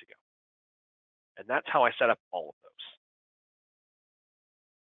you're good to go. And that's how I set up all of those.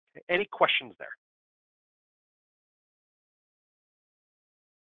 Okay. Any questions there?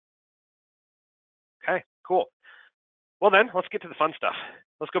 Okay, cool. Well then, let's get to the fun stuff.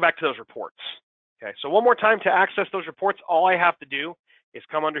 Let's go back to those reports. Okay, so one more time, to access those reports, all I have to do is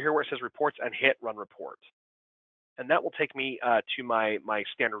come under here where it says reports and hit run report. And that will take me to my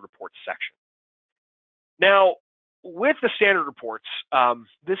standard reports section. Now, with the standard reports,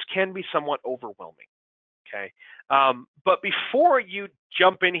 this can be somewhat overwhelming. Okay, but before you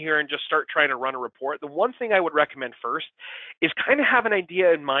jump in here and just start trying to run a report, the one thing I would recommend first is kind of have an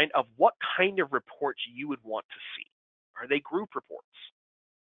idea in mind of what kind of reports you would want to see. Are they group reports?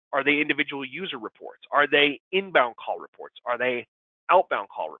 Are they individual user reports? Are they inbound call reports? Are they outbound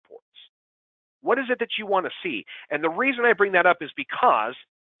call reports? What is it that you want to see? And the reason I bring that up is because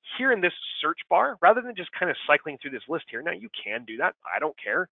here in this search bar, rather than just kind of cycling through this list here, now you can do that. I don't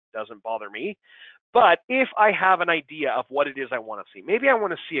care. Doesn't bother me. But if I have an idea of what it is I want to see, maybe I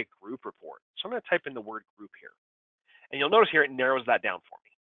want to see a group report. So I'm going to type in the word group here. And you'll notice here it narrows that down for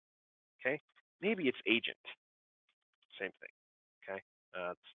me. Okay. Maybe it's agent. Same thing. Okay.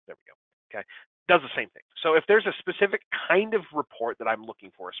 There we go. Okay. Does the same thing. So if there's a specific kind of report that I'm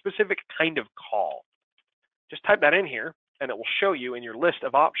looking for, a specific kind of call, just type that in here and it will show you in your list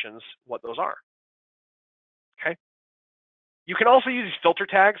of options what those are. Okay. You can also use filter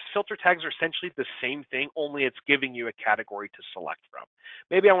tags. Filter tags are essentially the same thing, only it's giving you a category to select from.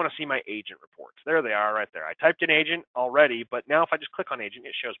 Maybe I want to see my agent reports. There they are right there. I typed in agent already, but now if I just click on agent,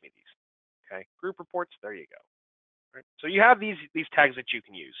 it shows me these. Okay, group reports, there you go. Right. So you have these tags that you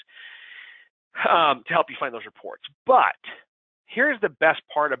can use to help you find those reports. But here's the best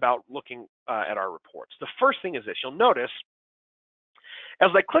part about looking at our reports. The first thing is this. You'll notice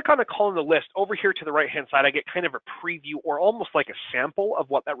as I click on a call in the list, over here to the right-hand side, I get kind of a preview or almost like a sample of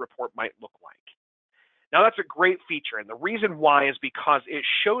what that report might look like. Now, that's a great feature, and the reason why is because it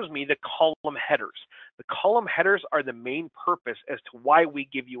shows me the column headers. The column headers are the main purpose as to why we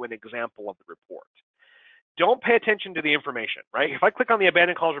give you an example of the report. Don't pay attention to the information, right? If I click on the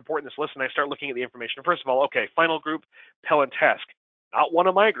abandoned calls report in this list and I start looking at the information, first of all, okay, final group, Pell and Tesk, not one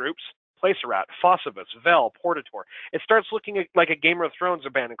of my groups. Placerat, Fossibus, Vel, Portator. It starts looking like a Game of Thrones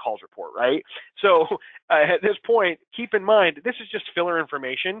abandoned calls report, right? So at this point, keep in mind, this is just filler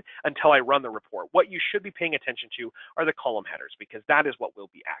information until I run the report. What you should be paying attention to are the column headers because that is what will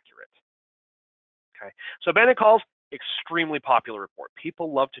be accurate. Okay, so abandoned calls, extremely popular report.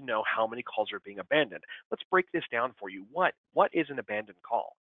 People love to know how many calls are being abandoned. Let's break this down for you. What is an abandoned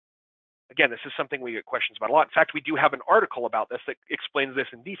call? Again, this is something we get questions about a lot. In fact, we do have an article about this that explains this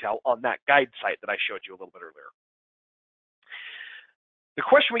in detail on that guide site that I showed you a little bit earlier. The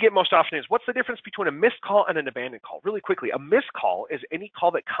question we get most often is, what's the difference between a missed call and an abandoned call? Really quickly, a missed call is any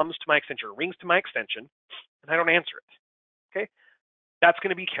call that comes to my extension or rings to my extension and I don't answer it. Okay, that's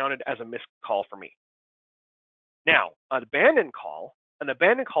going to be counted as a missed call for me. Now, an abandoned call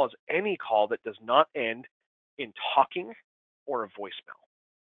is any call that does not end in talking or a voicemail.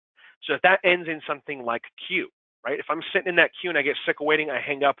 So if that ends in something like queue, right? If I'm sitting in that queue and I get sick of waiting, I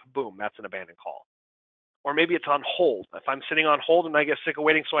hang up, boom, that's an abandoned call. Or maybe it's on hold. If I'm sitting on hold and I get sick of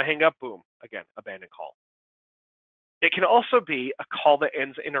waiting, so I hang up, boom, again, abandoned call. It can also be a call that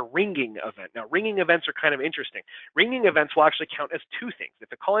ends in a ringing event. Now, ringing events are kind of interesting. Ringing events will actually count as two things. If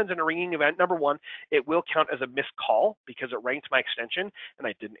the call ends in a ringing event, number one, it will count as a missed call because it rang to my extension and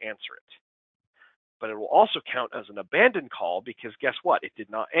I didn't answer it. But it will also count as an abandoned call because guess what? It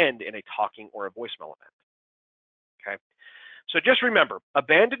did not end in a talking or a voicemail event. Okay, so just remember,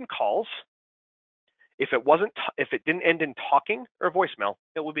 abandoned calls, if it didn't end in talking or voicemail,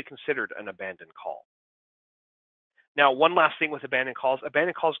 it will be considered an abandoned call. Now, one last thing with abandoned calls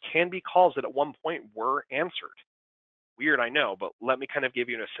can be calls that at one point were answered. Weird, I know, but let me kind of give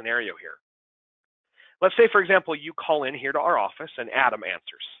you a scenario here. Let's say, for example, you call in here to our office and Adam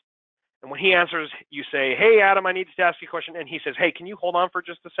answers. And when he answers, you say, hey, Adam, I need to ask you a question. And he says, hey, can you hold on for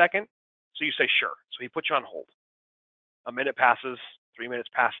just a second? So you say, sure. So he puts you on hold. A minute passes, 3 minutes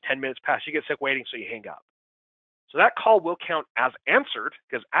pass, 10 minutes pass, you get sick waiting, so you hang up. So that call will count as answered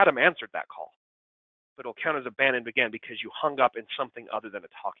because Adam answered that call. But it'll count as abandoned again because you hung up in something other than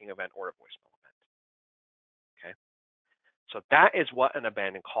a talking event or a voicemail event. Okay? So that is what an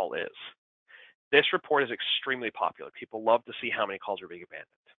abandoned call is. This report is extremely popular. People love to see how many calls are being abandoned.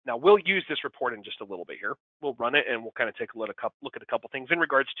 Now, we'll use this report in just a little bit here. We'll run it and we'll kind of take a look at a couple things in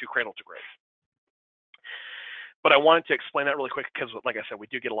regards to cradle to grave. But I wanted to explain that really quick because, like I said, we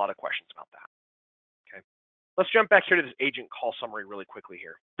do get a lot of questions about that. Okay, let's jump back here to this agent call summary really quickly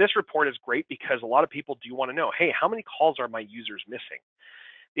here. This report is great because a lot of people do want to know, hey, how many calls are my users missing?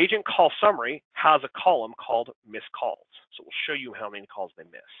 The agent call summary has a column called missed calls. So we'll show you how many calls they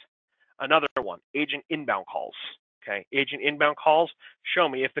miss. Another one, agent inbound calls. Okay, agent inbound calls show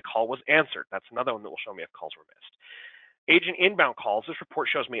me if the call was answered. That's another one that will show me if calls were missed. Agent inbound calls, this report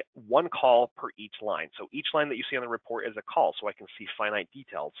shows me one call per each line. So each line that you see on the report is a call, so I can see finite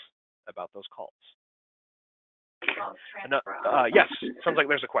details about those calls. Yes, sounds like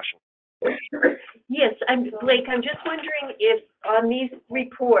there's a question. Yes, Blake, I'm just wondering if on these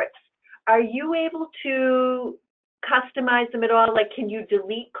reports, are you able to customize them at all? Like, can you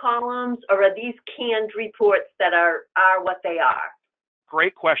delete columns, or are these canned reports that are what they are?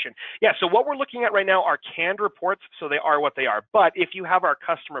 Great question. Yeah, so what we're looking at right now are canned reports, so they are what they are. But if you have our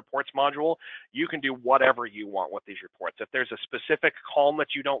custom reports module, you can do whatever you want with these reports. If there's a specific column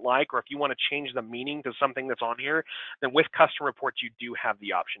that you don't like, or if you want to change the meaning to something that's on here, then with custom reports, you do have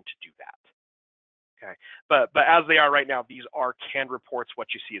the option to do that. Okay, but as they are right now, these are canned reports. What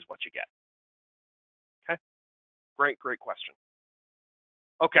you see is what you get. Okay, great question.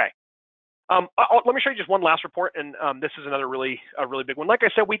 Okay. Let me show you just one last report, and this is another really big one. Like I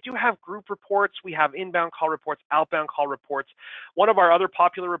said, we do have group reports. We have inbound call reports, outbound call reports. One of our other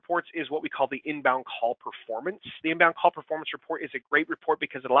popular reports is what we call the inbound call performance. The inbound call performance report is a great report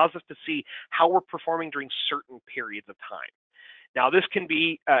because it allows us to see how we're performing during certain periods of time. Now, this can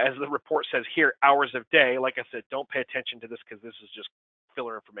be, as the report says here, hours of day. Like I said, don't pay attention to this because this is just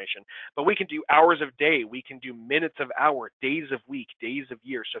filler information, but we can do hours of day, we can do minutes of hour, days of week, days of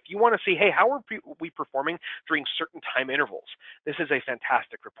year. So if you want to see, hey, how are we performing during certain time intervals, this is a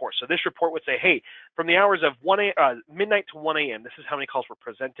fantastic report. So this report would say, hey, from the hours of midnight to 1 a.m., this is how many calls were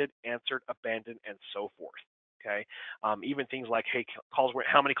presented, answered, abandoned, and so forth. Okay, even things like, hey,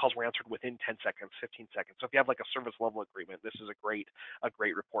 how many calls were answered within 10 seconds, 15 seconds. So if you have like a service level agreement, this is a great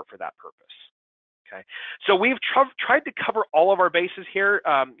report for that purpose. Okay, so we've tried to cover all of our bases here.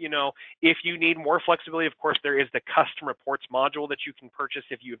 You know, if you need more flexibility, of course, there is the custom reports module that you can purchase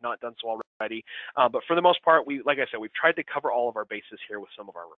if you have not done so already. But for the most part, like I said, we've tried to cover all of our bases here with some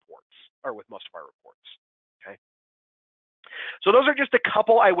of our reports, or with most of our reports. Okay, so those are just a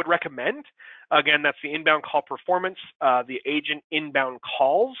couple I would recommend. Again, that's the inbound call performance, the agent inbound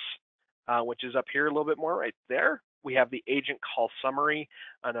calls, which is up here a little bit more right there. We have the agent call summary,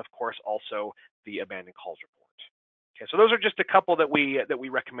 and of course also the abandoned calls report. Okay, so those are just a couple that we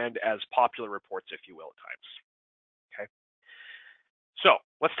recommend as popular reports, if you will, at times. Okay, so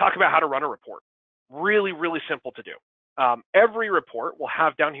let's talk about how to run a report. Really simple to do. every report will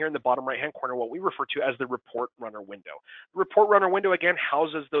have down here in the bottom right-hand corner what we refer to as the report runner window. The report runner window, again,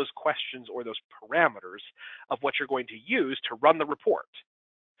 houses those questions or those parameters of what you're going to use to run the report.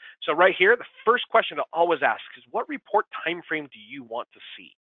 So right here, the first question to always ask is, what report time frame do you want to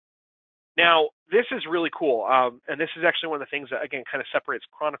see? Now, this is really cool, and this is actually one of the things that, again, kind of separates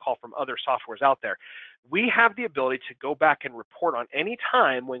Chronicall from other softwares out there. We have the ability to go back and report on any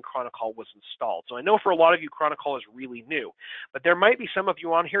time when Chronicall was installed. So I know for a lot of you, Chronicall is really new, but there might be some of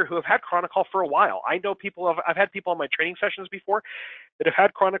you on here who have had Chronicall for a while. I know I've had people on my training sessions before that have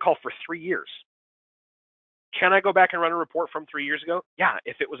had Chronicall for 3 years. Can I go back and run a report from 3 years ago? Yeah,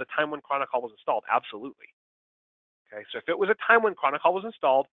 if it was a time when Chronicall was installed, absolutely. Okay, so if it was a time when Chronicall was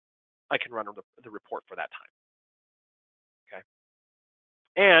installed, I can run the report for that time. Okay,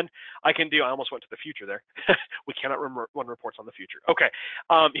 and I almost went to the future there. We cannot run reports on the future. Okay,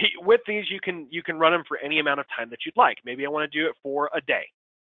 with these you can run them for any amount of time that you'd like. Maybe I want to do it for a day,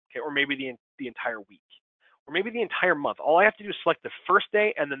 okay, or maybe the entire week, or maybe the entire month. All I have to do is select the first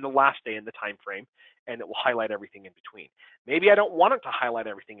day and then the last day in the time frame, and it will highlight everything in between. Maybe I don't want it to highlight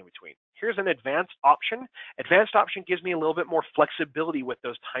everything in between. Here's an advanced option. Advanced option gives me a little bit more flexibility with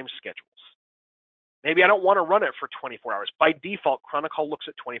those time schedules. Maybe I don't want to run it for 24 hours. By default, Chronicall looks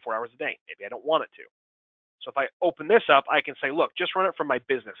at 24 hours a day. Maybe I don't want it to. So if I open this up, I can say, look, just run it from my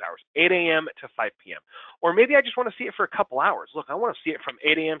business hours, 8 a.m. to 5 p.m. Or maybe I just want to see it for a couple hours. Look, I want to see it from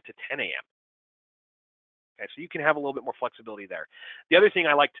 8 a.m. to 10 a.m. Okay, so you can have a little bit more flexibility there. The other thing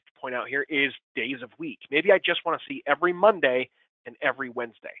I like to point out here is days of week. Maybe I just want to see every Monday and every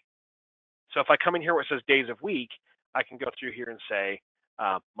Wednesday. So if I come in here where it says days of week, I can go through here and say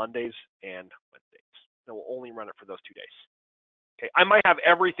Mondays and Wednesdays. And we'll only run it for those 2 days. Okay, I might have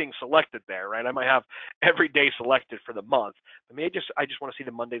everything selected there, right? I might have every day selected for the month, but maybe I just want to see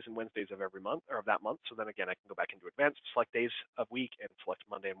the Mondays and Wednesdays of every month or of that month. So then again, I can go back into advanced, select days of week, and select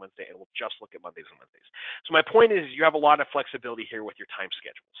Monday and Wednesday, and we'll just look at Mondays and Wednesdays. So my point is, you have a lot of flexibility here with your time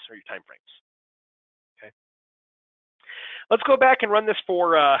schedules or your time frames. Okay. Let's go back and run this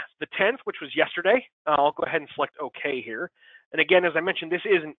for the 10th, which was yesterday. I'll go ahead and select OK here. And again, as I mentioned, this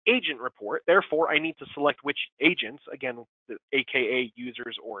is an agent report. Therefore, I need to select which agents, again, the AKA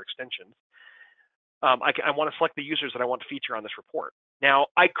users or extensions. I want to select the users that I want to feature on this report. Now,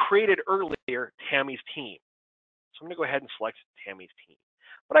 I created earlier Tammy's team. So I'm going to go ahead and select Tammy's team.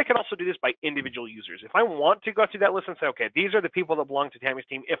 But I can also do this by individual users. If I want to go through that list and say, okay, these are the people that belong to Tammy's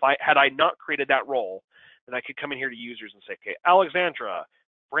team, had I not created that role, then I could come in here to users and say, okay, Alexandra,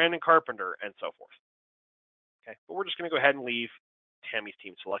 Brandon Carpenter, and so forth. Okay, but we're just going to go ahead and leave Tammy's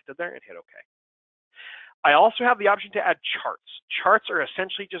team selected there and hit OK. I also have the option to add charts. Charts are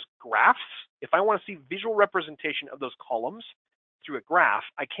essentially just graphs. If I want to see visual representation of those columns through a graph,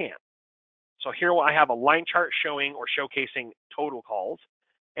 I can. So here I have a line chart showing or showcasing total calls.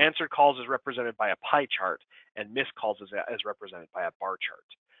 Answered calls is represented by a pie chart, and missed calls is represented by a bar chart.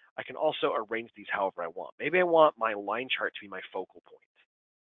 I can also arrange these however I want. Maybe I want my line chart to be my focal point.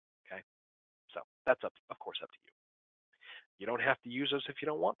 Okay. So that's of course up to you. You don't have to use those if you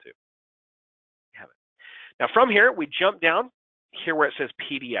don't want to. You have it. Now from here, we jump down here where it says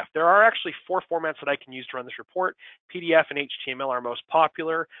PDF. There are actually 4 formats that I can use to run this report. PDF and HTML are most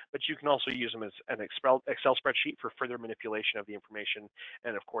popular, but you can also use them as an Excel spreadsheet for further manipulation of the information.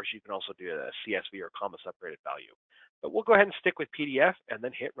 And of course, you can also do a CSV or comma separated value. But we'll go ahead and stick with PDF and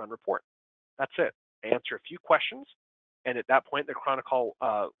then hit run report. That's it. Answer a few questions. And at that point, the Chronicall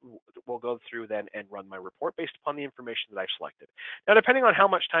will go through then and run my report based upon the information that I've selected. Now, depending on how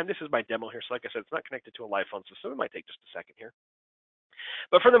much time, this is my demo here. So like I said, it's not connected to a live phone system. It might take just a second here.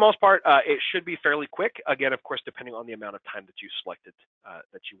 But for the most part, it should be fairly quick. Again, of course, depending on the amount of time that you selected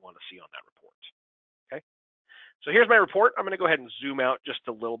that you want to see on that report. Okay. So here's my report. I'm going to go ahead and zoom out just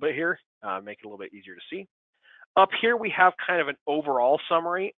a little bit here, make it a little bit easier to see. Up here, we have kind of an overall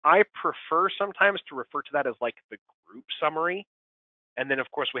summary. I prefer sometimes to refer to that as like the group summary. And then,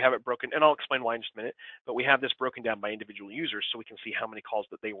 of course, we have it broken, and I'll explain why in just a minute, but we have this broken down by individual users so we can see how many calls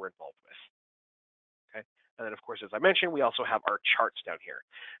that they were involved with. Okay. And then, of course, as I mentioned, we also have our charts down here.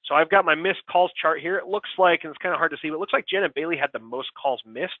 So I've got my missed calls chart here. It looks like, and it's kind of hard to see, but it looks like Jenna Bailey had the most calls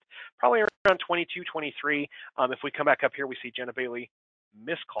missed, probably around 22, 23. If we come back up here, we see Jenna Bailey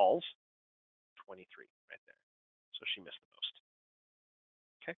missed calls, 23 right there. So she missed the most.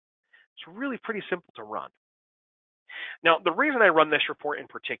 Okay. It's really pretty simple to run. Now, the reason I run this report in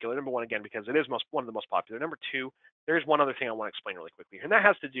particular, number one, again, because it is one of the most popular. Number two, there's one other thing I want to explain really quickly, and that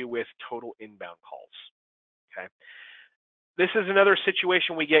has to do with total inbound calls. Okay. This is another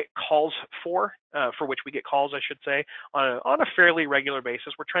situation we get calls for which we get calls, I should say, on a fairly regular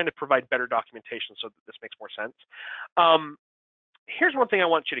basis. We're trying to provide better documentation so that this makes more sense. Here's one thing I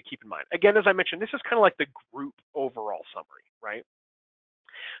want you to keep in mind. Again, as I mentioned, this is kind of like the group overall summary, right?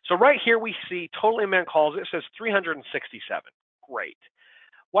 So right here we see total inbound calls. It says 367. Great.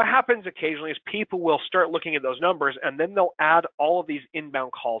 What happens occasionally is people will start looking at those numbers, and then they'll add all of these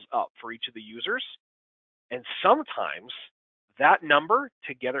inbound calls up for each of the users. And sometimes that number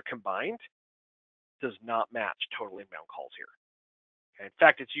together combined does not match total inbound calls here. Okay? In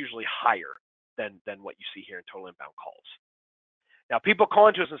fact, it's usually higher than what you see here in total inbound calls. Now, people call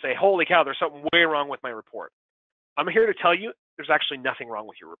into us and say, holy cow, there's something way wrong with my report. I'm here to tell you there's actually nothing wrong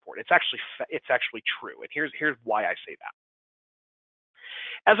with your report. It's actually true. And here's why I say that.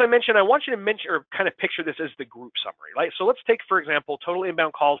 As I mentioned, I want you to mention or kind of picture this as the group summary, right? So let's take, for example, total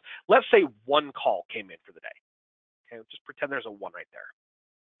inbound calls. Let's say one call came in for the day. Okay, just pretend there's a 1 right there.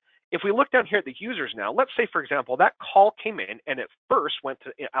 If we look down here at the users now, let's say, for example, that call came in and it first went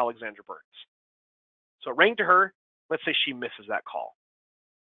to Alexandra Burns. So it rang to her. Let's say she misses that call.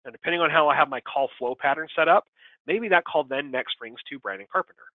 And depending on how I have my call flow pattern set up, maybe that call then next rings to Brandon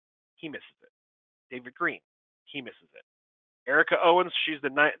Carpenter. He misses it. David Green, he misses it. Erica Owens, she's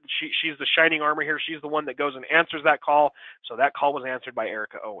the shining armor here. She's the one that goes and answers that call. So that call was answered by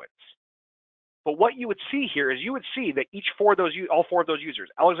Erica Owens. But what you would see here is you would see that all four of those users,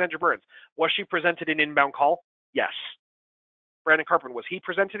 Alexandra Burns, was she presented an inbound call? Yes. Brandon Carpenter, was he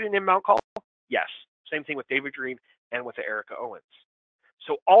presented an inbound call? Yes. Same thing with David Green and with the Erica Owens.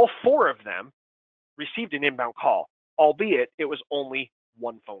 So all 4 of them received an inbound call, albeit it was only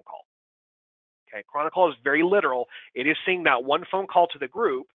one phone call. Okay, Chronicall is very literal. It is seeing that one phone call to the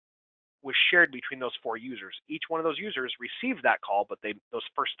group was shared between those 4 users. Each one of those users received that call, but those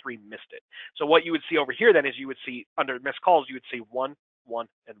first 3 missed it. So what you would see over here then is you would see under missed calls, you would see 1, 1,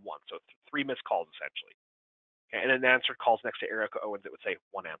 and 1. So 3 missed calls essentially. Okay, and then answered calls next to Erica Owens, it would say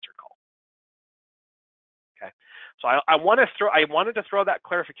 1 answered call. Okay, so I wanted to throw that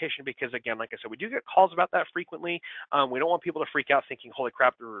clarification because, again, like I said, we do get calls about that frequently. We don't want people to freak out thinking, holy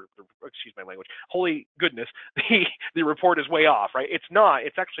crap, excuse my language, holy goodness, the report is way off, right? It's not.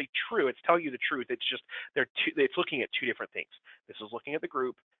 It's actually true. It's telling you the truth. It's just it's looking at 2 different things. This is looking at the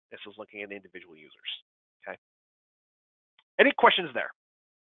group. This is looking at the individual users. Okay. Any questions there?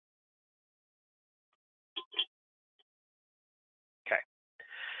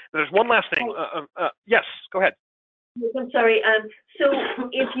 There's one last thing. Yes, go ahead. I'm sorry. So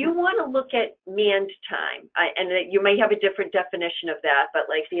if you want to look at manned time, and you may have a different definition of that, but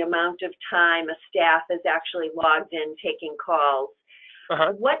like the amount of time a staff is actually logged in taking calls,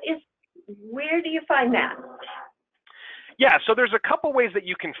 where do you find that? Yeah, so there's a couple ways that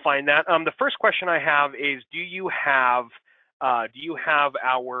you can find that. The first question I have is, do you have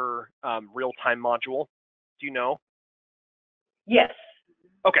our real-time module? Do you know? Yes.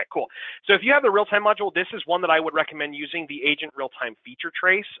 Okay, cool. So if you have the real-time module, this is one that I would recommend using, the Agent Real-Time Feature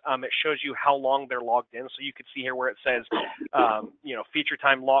Trace. It shows you how long they're logged in. So you can see here where it says, feature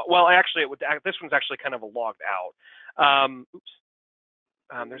time log. Well, actually, this one's actually kind of a logged out.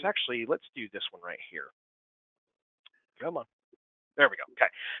 There's actually, let's do this one right here. Come on. There we go.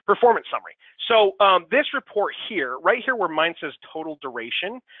 Okay. Performance summary. So this report here, right here where mine says total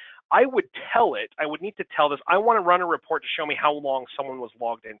duration, I would need to tell this, I want to run a report to show me how long someone was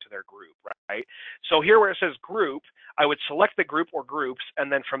logged into their group, right? So here where it says group, I would select the group or groups, and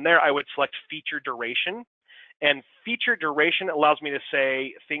then from there I would select feature duration. And feature duration allows me to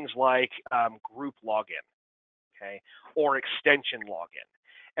say things like group login, okay, or extension login.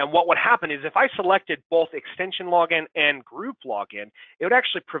 And what would happen is if I selected both extension login and group login, it would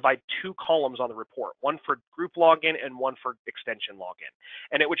actually provide 2 columns on the report, one for group login and one for extension login.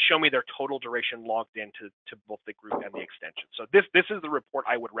 And it would show me their total duration logged into both the group and the extension. So this is the report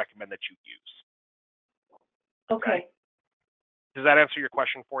I would recommend that you use. Okay. Does that answer your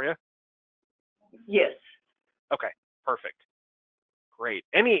question for you? Yes. Okay, perfect. Great.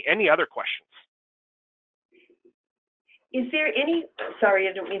 Any other questions? Is there any, sorry,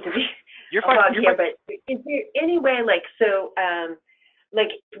 I don't mean to be You're fine. here, but is there any way, like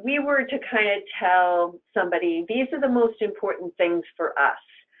if we were to kind of tell somebody, these are the most important things for us,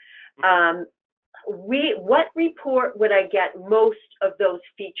 what report would I get most of those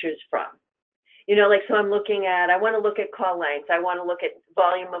features from? So I'm looking at, I want to look at call length, I want to look at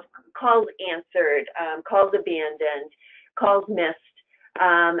volume of calls answered, calls abandoned, calls missed.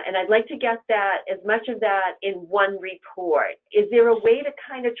 And I'd like to get that, as much of that in one report. Is there a way to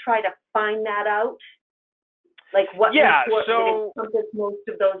kind of try to find that out? Like what report would encompass most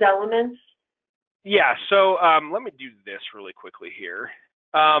of those elements? Yeah, so let me do this really quickly here.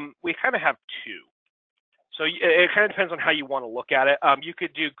 We kind of have two. So it kind of depends on how you want to look at it. You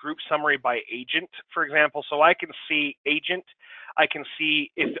could do group summary by agent, for example. So I can see agent. I can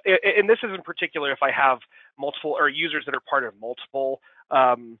see if, and this is in particular if I have multiple or users that are part of multiple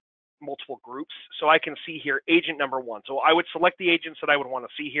groups. So I can see here agent number one. So I would select the agents that I would want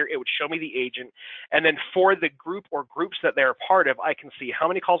to see here. It would show me the agent. And then for the group or groups that they're part of, I can see how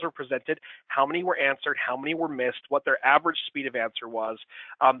many calls were presented, how many were answered, how many were missed, what their average speed of answer was,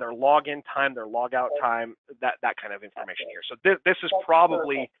 their login time, their logout time, that kind of information here. So this is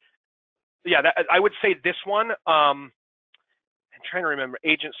probably, yeah, I would say this one. I'm trying to remember.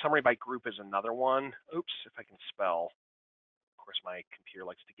 Agent summary by group is another one. Oops, if I can spell. Of course, my computer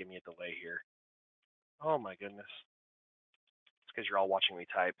likes to give me a delay here. Oh my goodness. It's because you're all watching me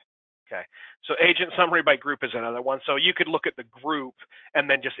type. Okay, so agent summary by group is another one. So you could look at the group and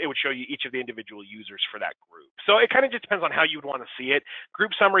then it would show you each of the individual users for that group. So it kind of just depends on how you would want to see it.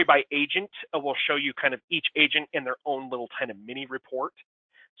 Group summary by agent will show you kind of each agent in their own little kind of mini report.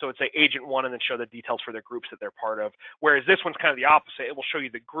 So it's a agent one and then show the details for their groups that they're part of. Whereas this one's kind of the opposite. It will show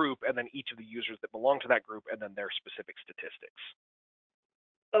you the group and then each of the users that belong to that group and then their specific statistics.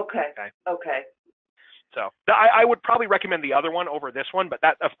 Okay. Okay. So I would probably recommend the other one over this one, but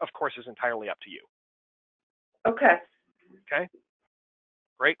that of course is entirely up to you. Okay. Okay.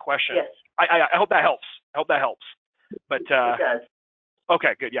 Great question. Yes. I hope that helps. But it does.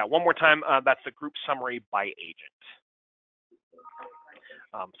 Okay, good. Yeah, one more time. That's the group summary by agent.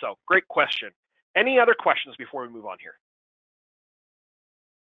 So great question. Any other questions before we move on here?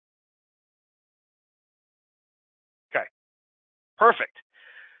 Okay, perfect.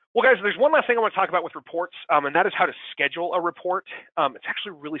 Well, guys, there's one last thing I want to talk about with reports, and that is how to schedule a report. It's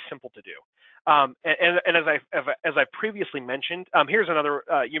actually really simple to do. And as I previously mentioned, here's another,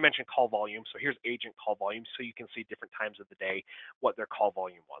 you mentioned call volume. So here's agent call volume. So you can see different times of the day what their call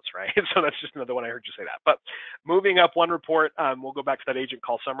volume was, right? So that's just another one I heard you say that. But moving up one report, we'll go back to that agent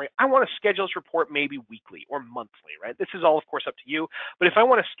call summary. I want to schedule this report maybe weekly or monthly, right? This is all, of course, up to you. But if I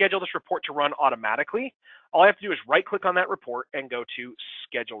want to schedule this report to run automatically, all I have to do is right click on that report and go to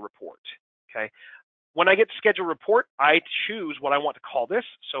schedule report, okay? When I get to schedule report, I choose what I want to call this.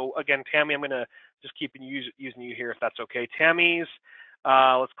 So again, Tammy, I'm going to just keep using you here if that's okay. Tammy's,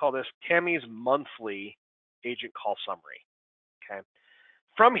 let's call this Tammy's monthly agent call summary, okay?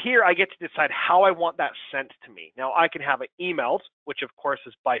 From here, I get to decide how I want that sent to me. Now, I can have it emailed, which of course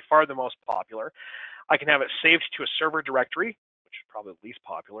is by far the most popular. I can have it saved to a server directory, which is probably the least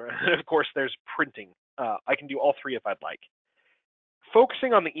popular. And of course, there's printing. I can do all three if I'd like.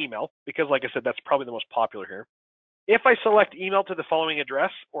 Focusing on the email, because like I said, that's probably the most popular here. If I select email to the following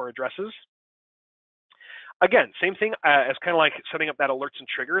address or addresses, again, same thing as kind of like setting up that alerts and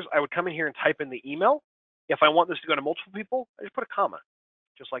triggers. I would come in here and type in the email. If I want this to go to multiple people, I just put a comma,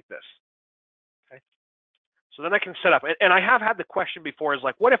 just like this. Okay. So then I can set up, and I have had the question before is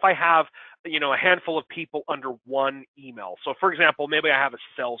like, what if I have, a handful of people under one email? So for example, maybe I have a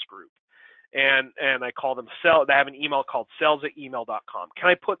sales group. And I call them they have an email called sales@email.com. Can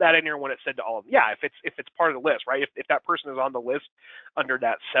I put that in here when it's said to all of them? Yeah, if it's part of the list, right? If that person is on the list under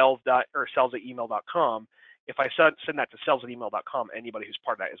that sales@email.com, if I send that to sales@email.com, anybody who's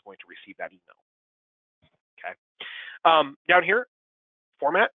part of that is going to receive that email. Okay. Down here,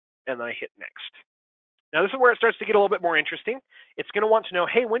 format, and then I hit next. Now this is where it starts to get a little bit more interesting. It's going to want to know,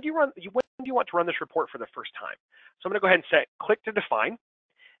 hey, when do you want to run this report for the first time? So I'm going to go ahead and say click to define.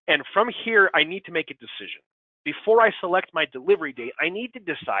 And from here, I need to make a decision. Before I select my delivery date, I need to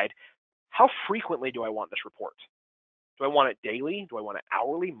decide how frequently do I want this report? Do I want it daily? Do I want it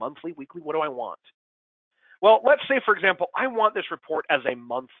hourly, monthly, weekly? What do I want? Well, let's say, for example, I want this report as a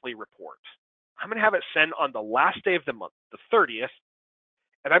monthly report. I'm going to have it send on the last day of the month, the 30th,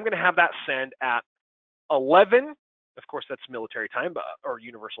 and I'm going to have that send at 11, of course, that's military time or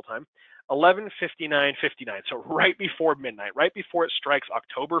universal time, 11:59:59. So right before midnight, right before it strikes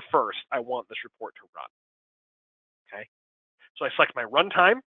October 1st, I want this report to run. Okay. So I select my run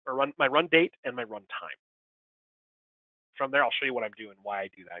time or my run date and my run time. From there, I'll show you what I'm doing, why I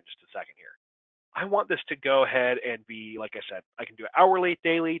do that in just a second here. I want this to go ahead and be, like I said, I can do it hourly,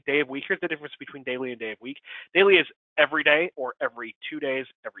 daily, day of week. Here's the difference between daily and day of week. Daily is every day or every 2 days,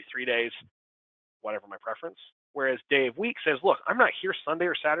 every 3 days, whatever my preference. Whereas day of week says, look, I'm not here Sunday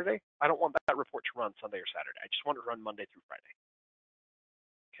or Saturday. I don't want that report to run Sunday or Saturday. I just want it to run Monday through Friday.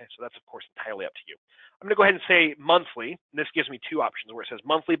 Okay, so that's, of course, entirely up to you. I'm going to go ahead and say monthly. And this gives me two options where it says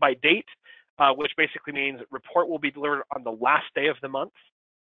monthly by date, which basically means report will be delivered on the last day of the month.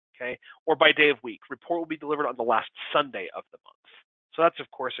 Okay, or by day of week. Report will be delivered on the last Sunday of the month. So that's, of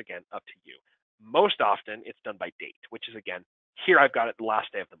course, again, up to you. Most often, it's done by date, which is, again, here I've got it the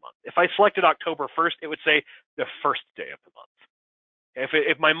last day of the month. If I selected October 1st, it would say the first day of the month.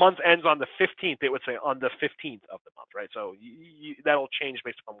 If my month ends on the 15th, it would say on the 15th of the month, right? So that'll change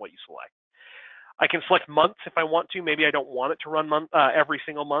based upon what you select. I can select months if I want to. Maybe I don't want it to run every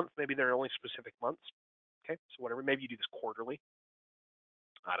single month. Maybe there are only specific months. Okay, so whatever. Maybe you do this quarterly.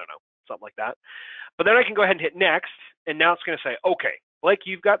 I don't know, something like that. But then I can go ahead and hit next, and now it's going to say, okay, Blake,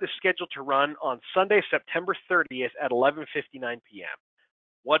 you've got this scheduled to run on Sunday, September 30th at 11:59 p.m.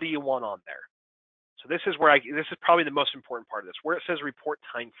 What do you want on there? So this is where this is probably the most important part of this, where it says report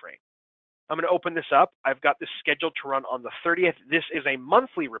time frame. I'm going to open this up. I've got this scheduled to run on the 30th. This is a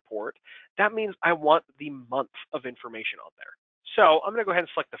monthly report. That means I want the month of information on there. So I'm going to go ahead and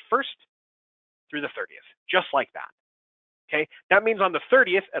select the 1st through the 30th, just like that. Okay, that means on the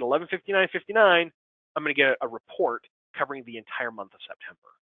 30th at 11:59:59, I'm going to get a report covering the entire month of September.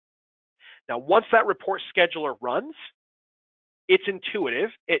 Now, once that report scheduler runs, it's intuitive.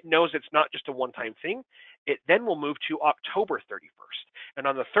 It knows it's not just a one-time thing. It then will move to October 31st. And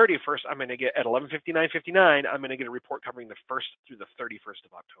on the 31st, I'm going to get at 11:59:59, I'm going to get a report covering the 1st through the 31st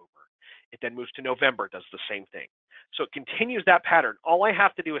of October. It then moves to November, does the same thing. So it continues that pattern. All I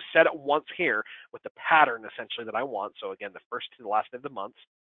have to do is set it once here with the pattern essentially that I want. So again, the 1st to the last day of the month,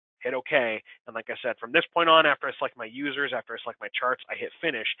 hit OK. And like I said, from this point on, after I select my users, after I select my charts, I hit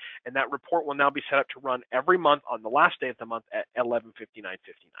finish. And that report will now be set up to run every month on the last day of the month at 11:59:59.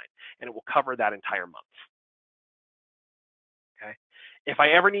 And it will cover that entire month. Okay. If I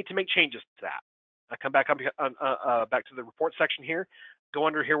ever need to make changes to that, I come back up back to the report section here, go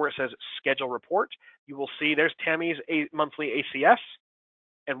under here where it says schedule report. You will see there's Tammy's monthly ACS.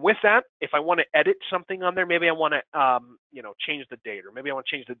 And with that, if I want to edit something on there, maybe I want to change the date, or maybe I want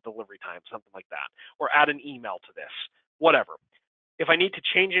to change the delivery time, something like that, or add an email to this, whatever. If I need to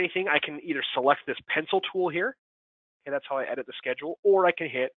change anything, I can either select this pencil tool here, okay, that's how I edit the schedule, or I can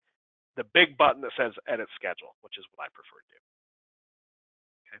hit the big button that says edit schedule, which is what I prefer to do.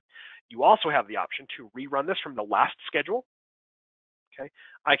 Okay. You also have the option to rerun this from the last schedule. Okay,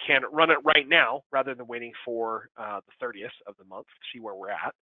 I can run it right now rather than waiting for the 30th of the month to see where we're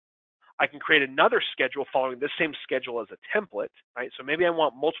at. I can create another schedule following this same schedule as a template, right? So maybe I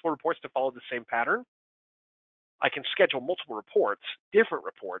want multiple reports to follow the same pattern. I can schedule multiple reports, different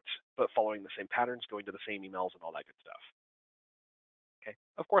reports, but following the same patterns, going to the same emails and all that good stuff. Okay,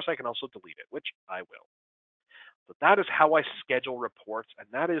 of course I can also delete it, which I will. So that is how I schedule reports, and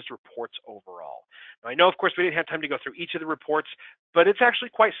that is reports overall. Now, I know, of course, we didn't have time to go through each of the reports, but it's actually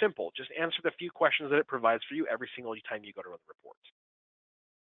quite simple. Just answer the few questions that it provides for you every single time you go to run the report.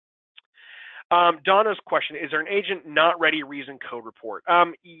 Donna's question, is there an agent not ready reason code report?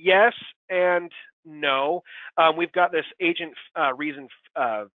 Yes and no. We've got this agent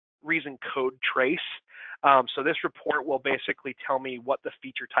reason code trace. So this report will basically tell me what the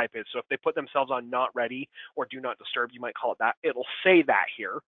feature type is. So if they put themselves on not ready or do not disturb, you might call it that. It'll say that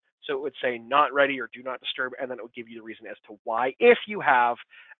here. So it would say not ready or do not disturb, and then it will give you the reason as to why. If you have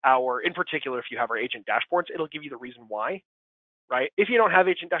in particular, if you have our agent dashboards, it'll give you the reason why, right? If you don't have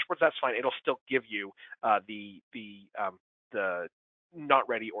agent dashboards, that's fine. It'll still give you the not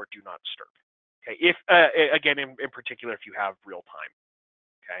ready or do not disturb. Okay. If again, in particular, if you have real time.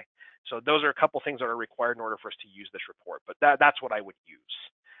 Okay. So those are a couple things that are required in order for us to use this report, but that's what I would use.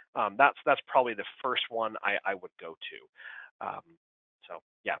 That's probably the first one I would go to. So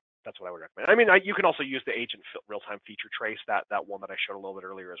yeah, that's what I would recommend. I mean, you can also use the agent real-time feature trace, that one that I showed a little bit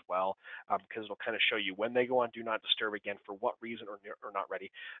earlier as well, because it'll kind of show you when they go on do not disturb, again, for what reason, or not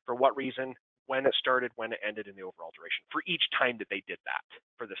ready, for what reason, when it started, when it ended, and the overall duration for each time that they did that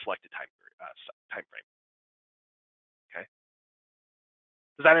for the selected time frame. Okay.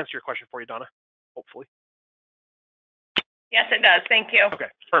 Does that answer your question for you, Donna? Hopefully. Yes, it does. Thank you. Okay,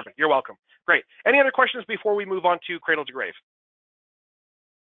 perfect. You're welcome. Great. Any other questions before we move on to cradle to grave?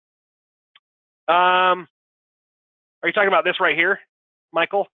 Are you talking about this right here,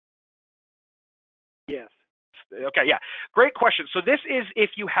 Michael? Yes. Okay, yeah. Great question. So this is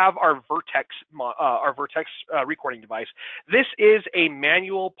if you have our Vertex recording device. This is a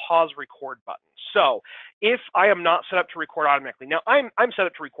manual pause record button. So if I am not set up to record automatically, now I'm set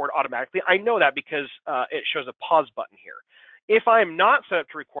up to record automatically. I know that because it shows a pause button here. If I'm not set up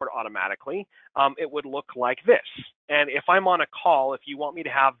to record automatically, it would look like this. And if I'm on a call, if you want me to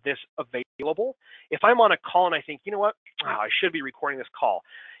have this available, if I'm on a call and I think, you know what, I should be recording this call.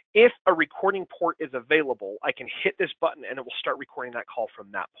 If a recording port is available, I can hit this button and it will start recording that call from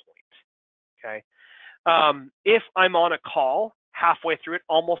that point. Okay. If I'm on a call, halfway through it,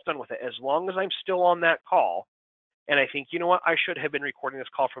 almost done with it, as long as I'm still on that call, and I think, you know what, I should have been recording this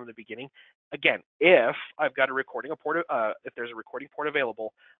call from the beginning. Again, if I've got a recording port, if there's a recording port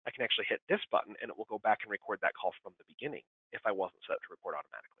available, I can actually hit this button and it will go back and record that call from the beginning if I wasn't set up to record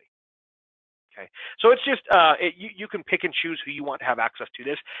automatically. Okay, so it's just you can pick and choose who you want to have access to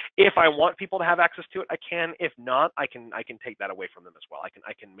this. If I want people to have access to it, I can. If not, I can take that away from them as well. I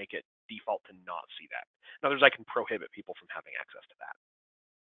can make it default to not see that. In other words, I can prohibit people from having access to that.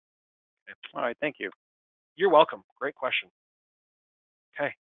 Okay. All right, thank you. You're welcome. Great question.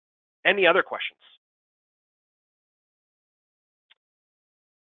 Okay. Any other questions?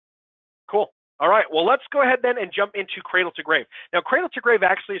 Cool. All right. Well, let's go ahead then and jump into Cradle to Grave. Now, Cradle to Grave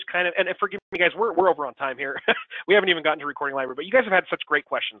actually is kind of, and forgive me, guys, we're over on time here. We haven't even gotten to recording library, but you guys have had such great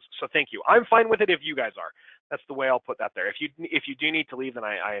questions, so thank you. I'm fine with it if you guys are. That's the way I'll put that there. If you do need to leave, then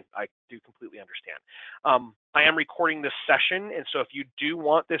I do completely understand. I am recording this session, and so if you do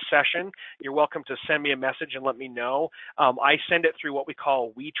want this session, you're welcome to send me a message and let me know. I send it through what we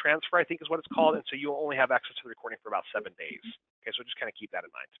call WeTransfer, I think is what it's called, and so you'll only have access to the recording for about 7 days. Okay, so just kind of keep that in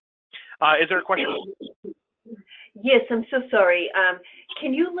mind. Is there a question? Yes, I'm so sorry.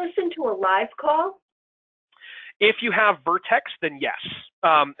 Can you listen to a live call? If you have Vertex, then yes.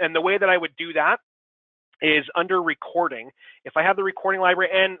 And the way that I would do that is under recording. If I have the recording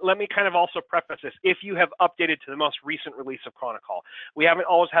library, and let me kind of also preface this, if you have updated to the most recent release of Chronicall. We haven't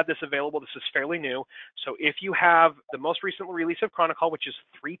always had this available. This is fairly new. So if you have the most recent release of Chronicall, which is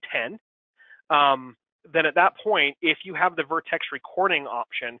 3.10, then at that point, if you have the Vertex recording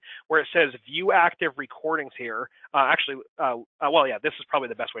option where it says view active recordings here, well, yeah, this is probably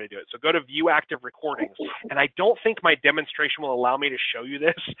the best way to do it. So go to view active recordings. And I don't think my demonstration will allow me to show you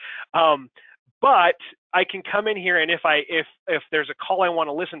this, but I can come in here and if there's a call I want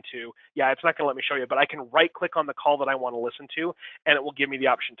to listen to, yeah, it's not going to let me show you, but I can right click on the call that I want to listen to and it will give me the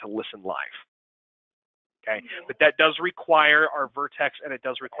option to listen live. Okay, but that does require our Vertex and it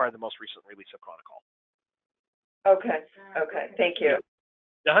does require the most recent release of Chronicall. Okay, thank you.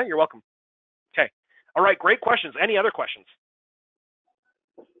 You're welcome. Okay, all right, great questions. Any other questions?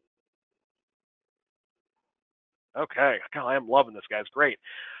 Okay, God, I am loving this, guys. Great.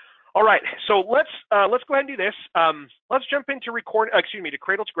 All right, so let's go ahead and do this. Let's jump into to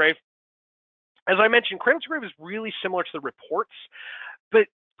Cradle to Grave. As I mentioned, Cradle to Grave is really similar to the reports, but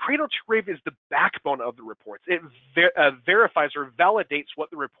Cradle to Grave is the backbone of the reports. It verifies or validates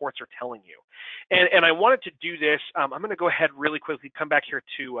what the reports are telling you. And I wanted to do this. I'm going to go ahead really quickly, come back here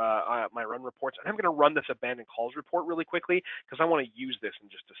to my run reports, and I'm going to run this abandoned calls report really quickly because I want to use this in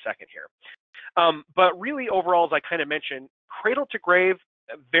just a second here. But really, overall, as I kind of mentioned, Cradle to Grave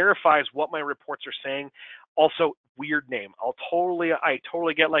verifies what my reports are saying. Also, weird name. I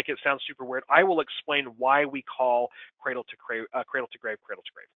totally get like it sounds super weird. I will explain why we call Cradle to Grave.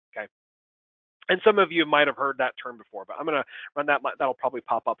 Okay. And some of you might have heard that term before, but I'm going to run that. That'll probably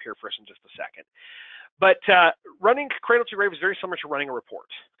pop up here for us in just a second. But running Cradle to Grave is very similar to running a report.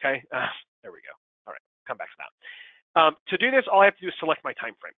 Okay. There we go. All right. Come back to that. To do this, all I have to do is select my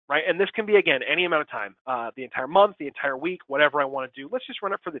time frame, right? And this can be, again, any amount of time, the entire month, the entire week, whatever I want to do. Let's just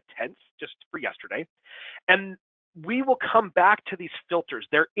run it for the 10th, just for yesterday. And we will come back to these filters.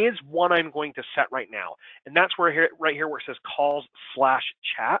 There is one I'm going to set right now, and that's right here where it says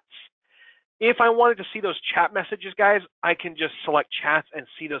calls/chats. If I wanted to see those chat messages, guys, I can just select chats and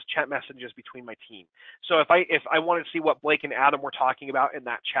see those chat messages between my team. So if I wanted to see what Blake and Adam were talking about in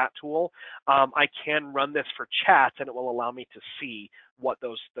that chat tool, I can run this for chats and it will allow me to see what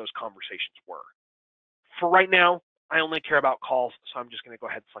those conversations were. For right now, I only care about calls, so I'm just going to go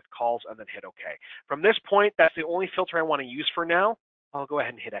ahead and select calls and then hit OK. From this point, that's the only filter I want to use for now. I'll go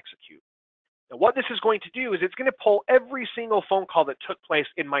ahead and hit execute. Now, what this is going to do is it's going to pull every single phone call that took place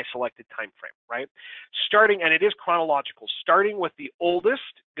in my selected time frame, right? Starting, and it is chronological, starting with the oldest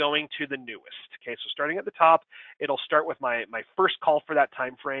going to the newest. Okay, so starting at the top, it'll start with my first call for that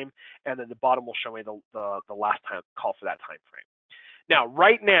time frame, and then the bottom will show me the last call for that time frame. Now,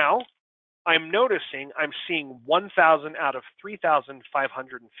 right now, I'm noticing I'm seeing 1,000 out of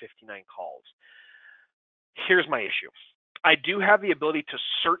 3,559 calls. Here's my issue. I do have the ability to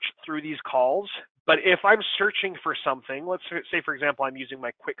search through these calls, but if I'm searching for something, let's say, for example, I'm using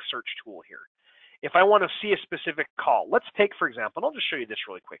my quick search tool here. If I want to see a specific call, let's take, for example, and I'll just show you this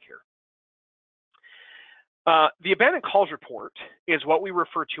really quick here. The abandoned calls report is what we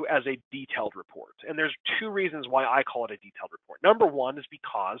refer to as a detailed report. And there's two reasons why I call it a detailed report. Number one is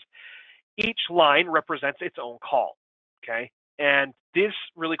because each line represents its own call, okay? And this,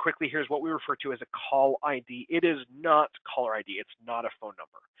 really quickly, here's what we refer to as a call ID. It is not caller ID. It's not a phone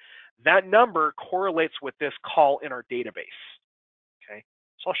number. That number correlates with this call in our database, okay?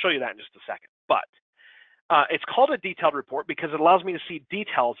 So I'll show you that in just a second. But It's called a detailed report because it allows me to see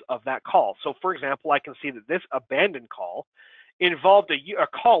details of that call. So for example, I can see that this abandoned call involved a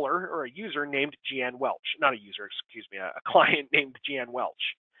caller or a user named Jeanne Welch. Not a user, excuse me, a client named Jeanne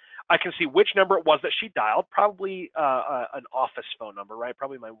Welch. I can see which number it was that she dialed, probably an office phone number, right?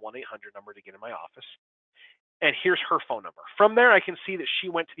 Probably my 1-800 number to get in my office. And here's her phone number. From there, I can see that she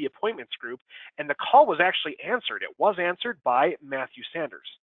went to the appointments group, and the call was actually answered. It was answered by Matthew Sanders.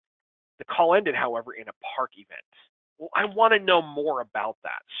 The call ended, however, in a park event. Well, I want to know more about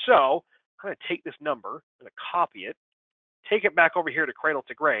that. So I'm going to take this number, I'm going to copy it, take it back over here to Cradle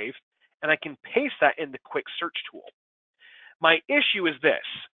to Grave, and I can paste that in the quick search tool. My issue is this.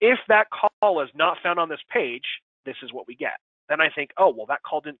 If that call is not found on this page, this is what we get. Then I think, oh, well, that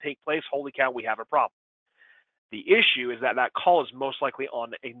call didn't take place. Holy cow, we have a problem. The issue is that that call is most likely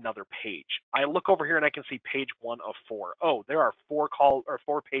on another page. I look over here and I can see page 1 of 4. Oh, there are 4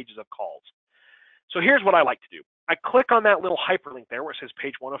 pages of calls. So here's what I like to do. I click on that little hyperlink there where it says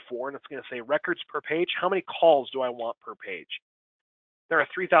page 1 of 4, and it's going to say records per page. How many calls do I want per page? There are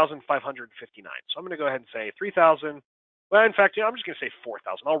 3,559. So I'm going to go ahead and say 3,000. Well, in fact, I'm just going to say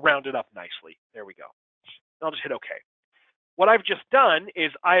 4,000. I'll round it up nicely. There we go. I'll just hit OK. What I've just done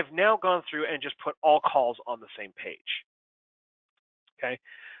is I've now gone through and just put all calls on the same page. Okay.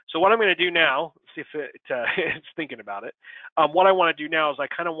 So what I'm going to do now, see if it's thinking about it. What I want to do now is I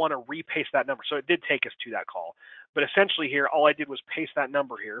kind of want to repaste that number. So it did take us to that call. But essentially here, all I did was paste that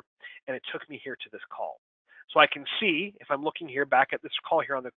number here, and it took me here to this call. So I can see, if I'm looking here back at this call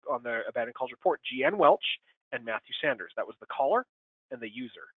here on the abandoned calls report, Jeanne Welch and Matthew Sanders. That was the caller and the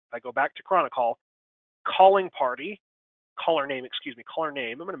user. If I go back to Chronicall, calling party, caller name.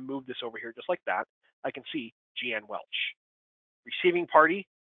 I'm going to move this over here just like that. I can see Jeanne Welch. Receiving party,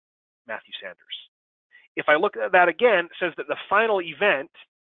 Matthew Sanders. If I look at that again, it says that the final event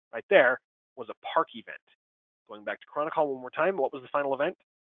right there was a park event. Going back to Chronicall one more time, what was the final event?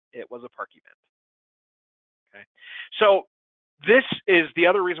 It was a park event. Okay. So this is the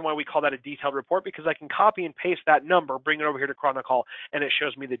other reason why we call that a detailed report, because I can copy and paste that number, bring it over here to Chronicall, and it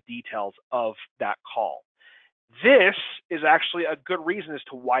shows me the details of that call. This is actually a good reason as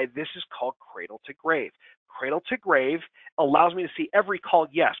to why this is called Cradle to Grave. Cradle to Grave allows me to see every call,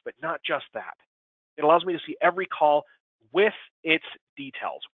 yes, but not just that. It allows me to see every call with its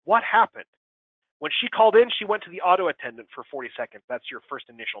details. What happened? When she called in, she went to the auto attendant for 40 seconds. That's your first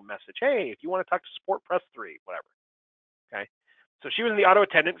initial message. Hey, if you want to talk to support, press 3, whatever. Okay. So she was in the auto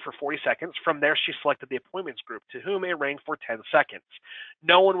attendant for 40 seconds. From there, she selected the appointments group, to whom it rang for 10 seconds.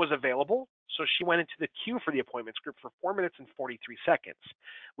 No one was available, so she went into the queue for the appointments group for 4 minutes and 43 seconds.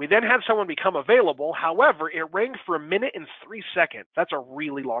 We then had someone become available. However, it rang for 1 minute and 3 seconds. That's a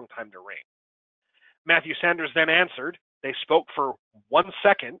really long time to ring. Matthew Sanders then answered. They spoke for 1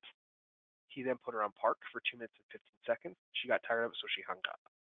 second. He then put her on park for 2 minutes and 15 seconds. She got tired of it, so she hung up.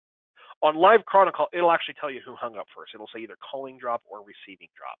 On live Chronicall, it'll actually tell you who hung up first. It'll say either calling drop or receiving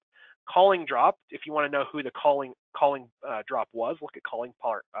drop. Calling drop, if you want to know who the calling drop was, look at calling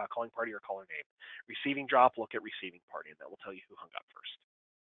party or caller name. Receiving drop, look at receiving party, and that will tell you who hung up first.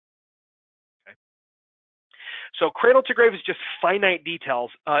 Okay. So cradle to grave is just finite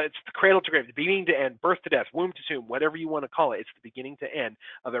details. It's the cradle to grave, the beginning to end, birth to death, womb to tomb, whatever you want to call it. It's the beginning to end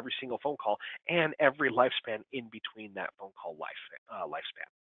of every single phone call and every lifespan in between that phone call lifespan.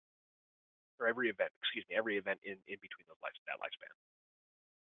 Or every event in between that lifespan.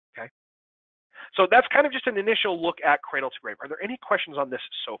 Okay. So that's kind of just an initial look at cradle to grave. Are there any questions on this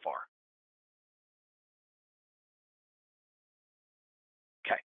so far?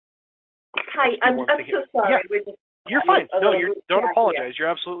 Okay. Hi, I'm so sorry. Yeah. You're fine. No, don't apologize. You're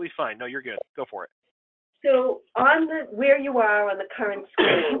absolutely fine. No, you're good. Go for it. So on where you are on the current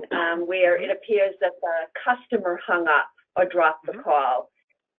screen, where it appears that the customer hung up or dropped the call,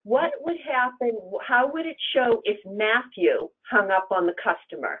 what would happen? How would it show if Matthew hung up on the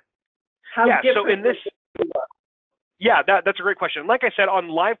customer? How different so in this, would it look? Yeah, that's a great question. Like I said, on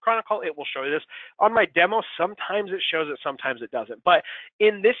live Chronicall, it will show you this. On my demo, sometimes it shows it, sometimes it doesn't. But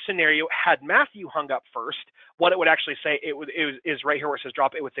in this scenario, had Matthew hung up first, what it would actually say is right here where it says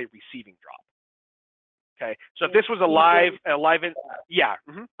drop. It would say receiving drop. Okay, so if this was a live yeah.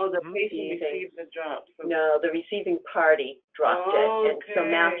 Oh, the patient received the drop. So no, the receiving party dropped it, and so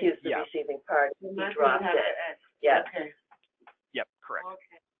Matthew's the receiving party. So He dropped it. Yeah. Okay. Yep, correct.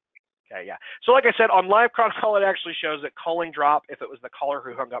 Okay. Okay, yeah. So like I said, on live Chronicall, it actually shows that calling drop if it was the caller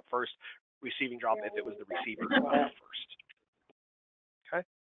who hung up first, receiving drop if it was the receiver who hung up first. Okay,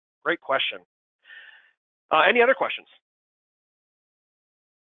 great question. Any other questions?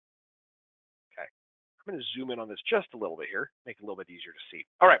 Okay, I'm I'm going to zoom in on this just a little bit here, make it a little bit easier to see.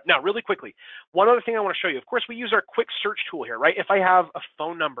 All right, now really quickly, one other thing I want to show you. Of course, we use our quick search tool here, right? If I have a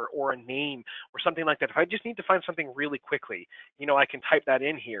phone number or a name or something like that, if I just need to find something really quickly, I can type that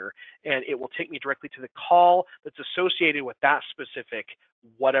in here and it will take me directly to the call that's associated with that specific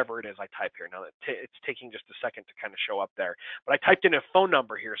whatever it is I type here. Now, it's taking just a second to kind of show up there, but I typed in a phone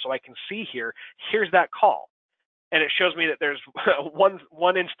number here so I can see here, here's that call. And it shows me that there's one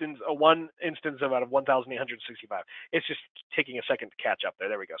instance out of 1,865. It's just taking a second to catch up there.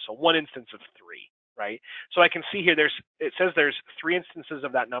 There we go. So one instance of 3, right? So I can see here, it says there's 3 instances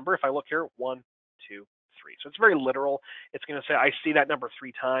of that number. If I look here, 1, 2, 3. So it's very literal. It's going to say, I see that number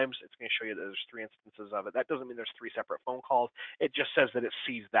 3 times. It's going to show you that there's 3 instances of it. That doesn't mean there's 3 separate phone calls. It just says that it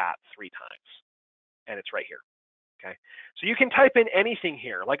sees that 3 times. And it's right here. Okay, so you can type in anything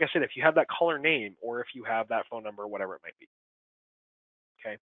here. Like I said, if you have that caller name or if you have that phone number, whatever it might be.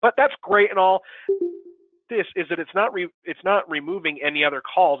 Okay, but that's great and all. This is that it's not removing any other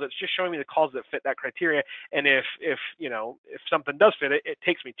calls. It's just showing me the calls that fit that criteria. And if something does fit it, it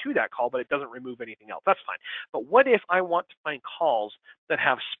takes me to that call, but it doesn't remove anything else. That's fine. But what if I want to find calls that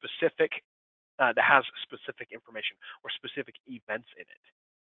have specific information or specific events in it?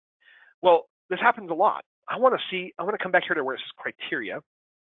 Well, this happens a lot. I want to come back here to where it says criteria, and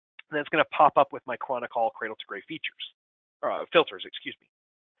then it's going to pop up with my Chronicall cradle to grave filters, excuse me.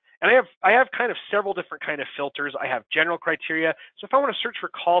 And I have kind of several different kind of filters. I have general criteria. So if I want to search for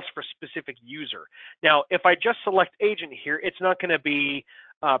calls for a specific user, now if I just select agent here, it's not going to be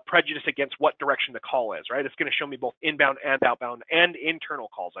prejudiced against what direction the call is, right? It's going to show me both inbound and outbound and internal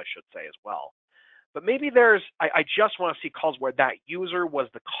calls, I should say, as well. But maybe I just want to see calls where that user was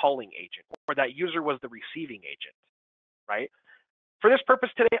the calling agent or that user was the receiving agent, right? For this purpose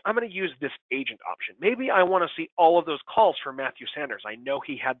today, I'm going to use this agent option. Maybe I want to see all of those calls for Matthew Sanders. I know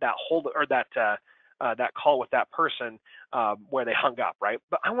he had that that call with that person where they hung up, right?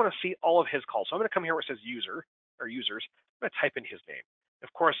 But I want to see all of his calls. So I'm going to come here where it says user or users. I'm going to type in his name.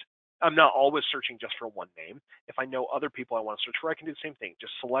 Of course, I'm not always searching just for one name. If I know other people I want to search for, I can do the same thing.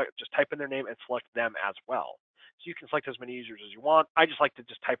 Just type in their name and select them as well. So you can select as many users as you want. I just like to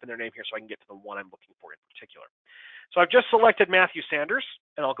just type in their name here so I can get to the one I'm looking for in particular. So I've just selected Matthew Sanders,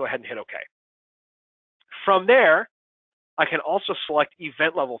 and I'll go ahead and hit OK. From there, I can also select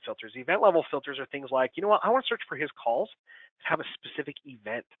event level filters. Event level filters are things like, I want to search for his calls that have a specific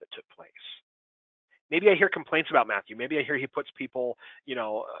event that took place. Maybe I hear complaints about Matthew. Maybe I hear he puts people,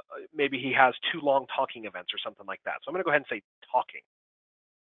 maybe he has 2 long talking events or something like that. So I'm going to go ahead and say talking.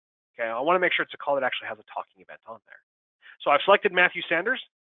 Okay, I want to make sure it's a call that actually has a talking event on there. So I've selected Matthew Sanders,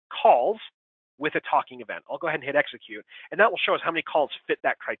 calls with a talking event. I'll go ahead and hit execute, and that will show us how many calls fit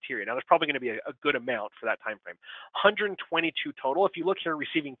that criteria. Now, there's probably going to be a good amount for that time frame. 122 total. If you look here,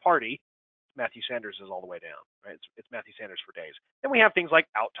 receiving party, Matthew Sanders is all the way down, right? It's Matthew Sanders for days. Then we have things like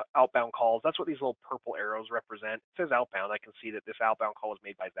outbound calls. That's what these little purple arrows represent. It says outbound. I can see that this outbound call was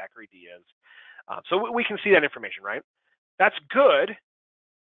made by Zachary Diaz. So we can see that information, right? That's good,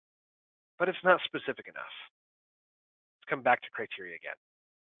 but it's not specific enough. Let's come back to criteria again.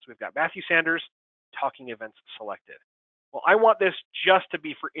 So we've got Matthew Sanders, talking events selected. Well, I want this just to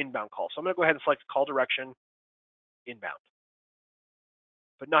be for inbound calls. So I'm going to go ahead and select call direction, inbound.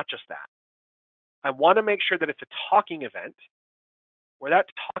 But not just that. I want to make sure that it's a talking event where that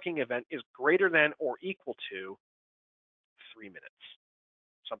talking event is greater than or equal to 3 minutes,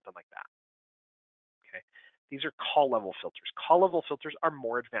 something like that. Okay. These are call level filters. Call level filters are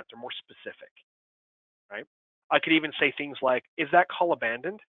more advanced, they're more specific, right? I could even say things like, is that call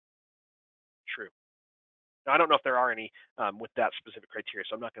abandoned? True. Now, I don't know if there are any with that specific criteria,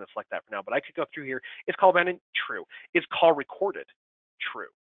 so I'm not going to select that for now, but I could go through here. Is call abandoned? True. Is call recorded?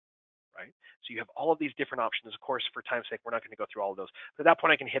 True. Right? So you have all of these different options. Of course, for time's sake, we're not going to go through all of those. But at that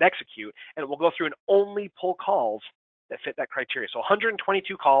point, I can hit execute, and it will go through and only pull calls that fit that criteria. So 122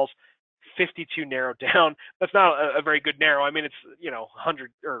 calls, 52 narrowed down. That's not a very good narrow. I mean, it's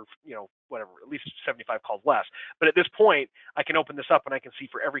 100 or whatever, at least 75 calls less. But at this point, I can open this up and I can see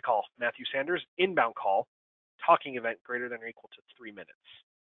for every call, Matthew Sanders, inbound call, talking event greater than or equal to 3 minutes.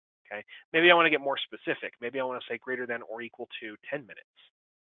 Okay. Maybe I want to get more specific. Maybe I want to say greater than or equal to 10 minutes.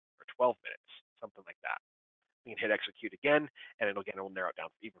 12 minutes, something like that. We can hit execute again, and it'll narrow it down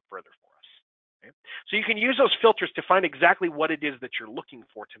even further for us. Okay? So you can use those filters to find exactly what it is that you're looking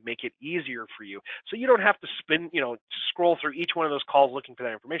for to make it easier for you. So you don't have to scroll through each one of those calls looking for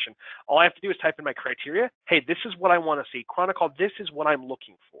that information. All I have to do is type in my criteria. Hey, this is what I want to see. Chronicall, this is what I'm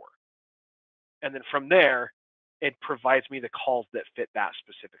looking for. And then from there, it provides me the calls that fit that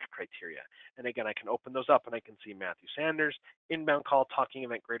specific criteria. And again, I can open those up and I can see Matthew Sanders, inbound call, talking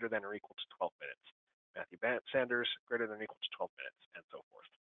event greater than or equal to 12 minutes. Matthew Sanders, greater than or equal to 12 minutes, and so forth.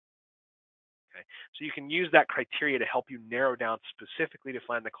 Okay, so you can use that criteria to help you narrow down specifically to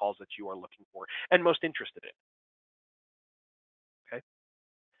find the calls that you are looking for and most interested in. Okay.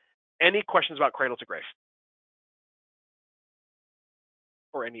 Any questions about cradle to grave?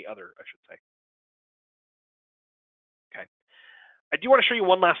 Or any other, I should say. Okay. I do want to show you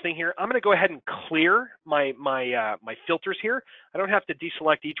one last thing here. I'm going to go ahead and clear my filters here. I don't have to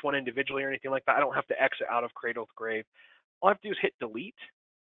deselect each one individually or anything like that. I don't have to exit out of cradle to grave. All I have to do is hit delete,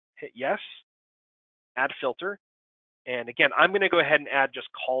 hit yes, add filter. And again, I'm going to go ahead and add just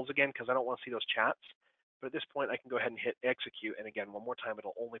calls again because I don't want to see those chats. But at this point, I can go ahead and hit execute. And again, one more time,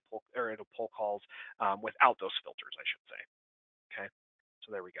 it'll only pull, or it'll pull calls without those filters, I should say. Okay.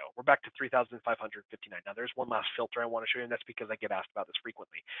 So there we go. We're back to 3,559. Now there's one last filter I want to show you, and that's because I get asked about this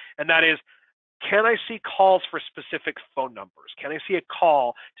frequently. And that is, can I see calls for specific phone numbers? Can I see a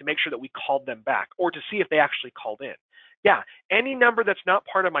call to make sure that we called them back, or to see if they actually called in? Yeah, any number that's not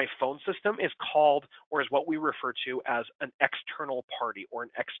part of my phone system is called, or is what we refer to as an external party or an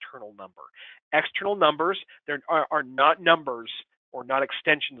external number. External numbers, there are not numbers or not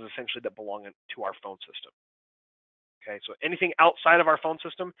extensions essentially that belong to our phone system. Okay, so anything outside of our phone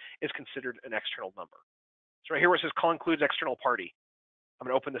system is considered an external number. So right here where it says call includes external party, I'm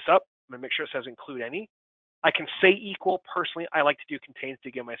going to open this up. I'm going to make sure it says include any. I can say equal. Personally, I like to do contains to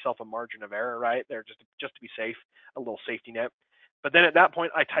give myself a margin of error right there, just to be safe, a little safety net. But then at that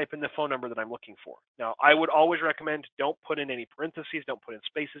point, I type in the phone number that I'm looking for. Now, I would always recommend don't put in any parentheses, don't put in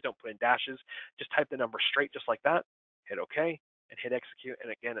spaces, don't put in dashes. Just type the number straight just like that, hit OK, and hit execute.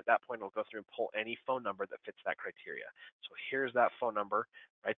 And again, at that point, it'll go through and pull any phone number that fits that criteria. So here's that phone number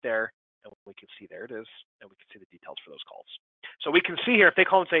right there. And we can see there it is, and we can see the details for those calls. So we can see here, if they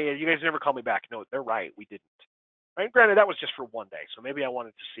call and say, you guys never called me back. No, they're right, we didn't. Right? Granted, that was just for one day. So maybe I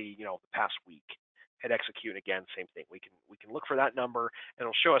wanted to see, the past week. Hit execute, again, same thing. We can look for that number, and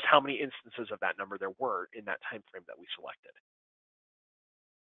it'll show us how many instances of that number there were in that time frame that we selected.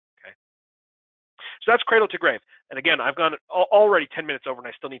 Okay. So that's cradle to grave. And again, I've gone already 10 minutes over, and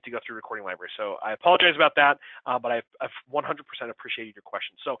I still need to go through recording library. So I apologize about that, but I've 100% appreciated your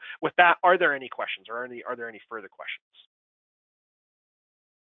questions. So with that, are there any questions, or are there any further questions?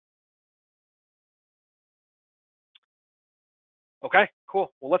 Okay,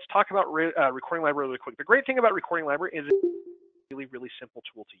 cool. Well, let's talk about recording library really quick. The great thing about recording library is it's a really, really simple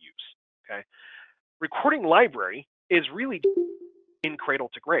tool to use. Okay, recording library is really in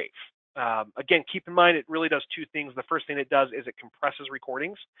cradle to grave. Again, keep in mind it really does two things. The first thing it does is it compresses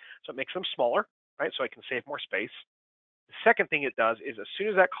recordings, so it makes them smaller, right? So I can save more space. The second thing it does is as soon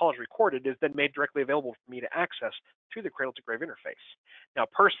as that call is recorded, it is then made directly available for me to access through the cradle to grave interface. Now,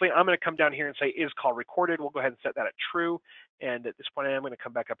 personally, I'm going to come down here and say, is call recorded? We'll go ahead and set that at true. And at this point, I am going to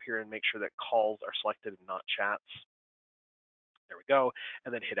come back up here and make sure that calls are selected and not chats. There we go,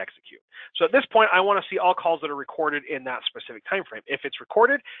 and then hit execute. So at this point, I want to see all calls that are recorded in that specific time frame. If it's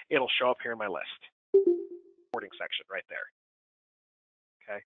recorded, it'll show up here in my list. Recording section right there.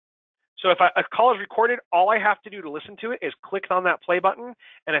 Okay. So if a call is recorded, all I have to do to listen to it is click on that play button,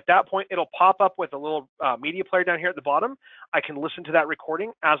 and at that point, it'll pop up with a little media player down here at the bottom. I can listen to that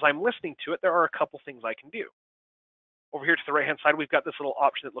recording. As I'm listening to it, there are a couple things I can do. Over here to the right-hand side, we've got this little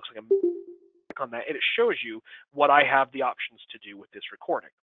option that looks like a click on that, and it shows you what I have the options to do with this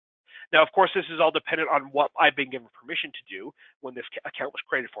recording. Now, of course, this is all dependent on what I've been given permission to do when this account was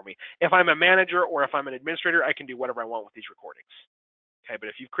created for me. If I'm a manager or if I'm an administrator, I can do whatever I want with these recordings. Okay, but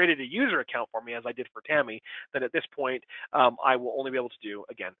if you've created a user account for me, as I did for Tammy, then at this point, I will only be able to do,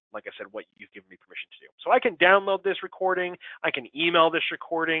 again, like I said, what you've given me permission to do. So I can download this recording, I can email this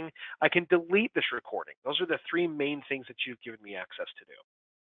recording, I can delete this recording. Those are the three main things that you've given me access to do.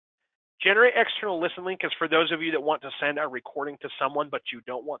 Generate external listen link is for those of you that want to send a recording to someone, but you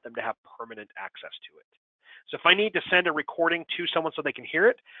don't want them to have permanent access to it. So if I need to send a recording to someone so they can hear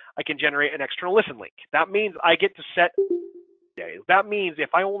it, I can generate an external listen link. That means I get to set days. That means if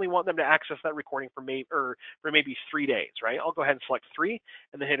I only want them to access that recording for maybe 3 days, right? I'll go ahead and select 3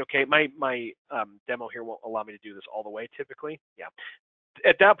 and then hit OK. My demo here won't allow me to do this all the way typically. Yeah.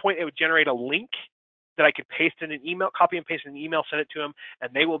 At that point, it would generate a link that I could paste in an email, copy and paste in an email, send it to them,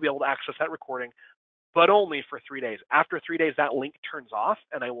 and they will be able to access that recording, but only for 3 days. After 3 days, that link turns off,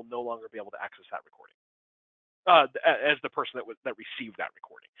 and I will no longer be able to access that recording as the person that received that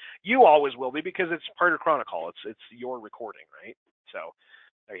recording. You always will be because it's part of Chronicall. It's your recording, right? So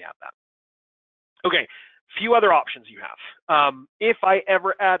there you have that. Okay, few other options you have. If I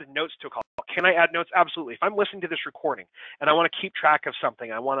ever add notes to a call, can I add notes? Absolutely. If I'm listening to this recording and I want to keep track of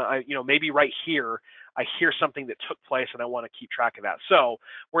something, I want to, you know, maybe right here, I hear something that took place and I want to keep track of that. So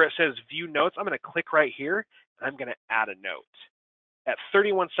where it says view notes, I'm going to click right here and I'm going to add a note. At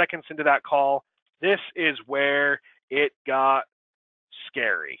 31 seconds into that call, this is where it got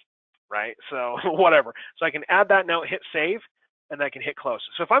scary, right? So whatever. So I can add that note, hit save, and I can hit close.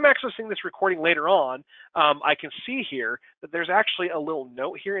 So if I'm accessing this recording later on, I can see here that there's actually a little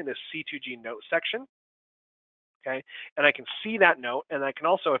note here in this C2G note section. Okay, and I can see that note, and I can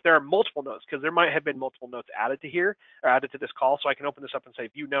also, if there are multiple notes, because there might have been multiple notes added to here, or added to this call, so I can open this up and say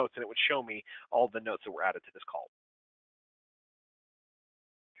view notes, and it would show me all the notes that were added to this call.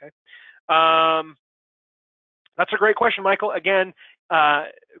 Okay, that's a great question, Michael. Again,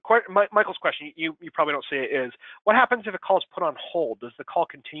 Michael's question, you probably don't see it, is what happens if a call is put on hold? Does the call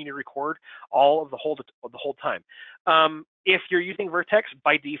continue to record all of the whole time? If you're using Vertex,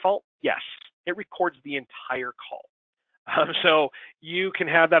 by default, yes, it records the entire call. So you can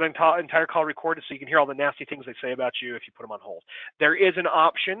have that entire call recorded so you can hear all the nasty things they say about you if you put them on hold. There is an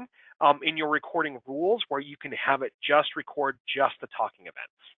option in your recording rules where you can have it just record just the talking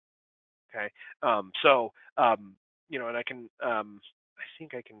events. Okay, you know, and I can, I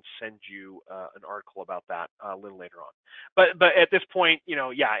think I can send you an article about that a little later on. But at this point, you know,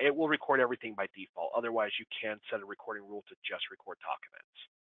 yeah, it will record everything by default. Otherwise, you can set a recording rule to just record talk events.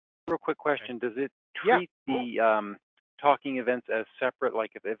 Real quick question: Okay. Does it treat the talking events as separate?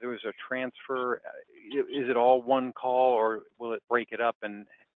 Like if there was a transfer, is it all one call, or will it break it up and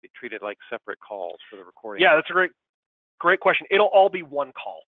treat it like separate calls for the recording? Yeah, that's a great question. It'll all be one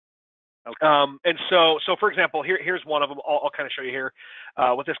call. Okay. And so for example, here's one of them. I'll kind of show you here.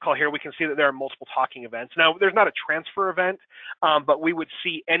 With this call here, we can see that there are multiple talking events. Now, there's not a transfer event, but we would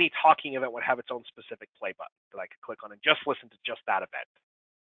see any talking event would have its own specific play button that I could click on and just listen to just that event.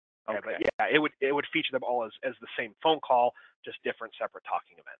 Okay. But yeah, it would feature them all as the same phone call, just different separate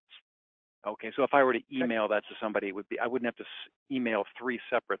talking events. Okay, so if I were to email that to somebody, it would be, I wouldn't have to email 3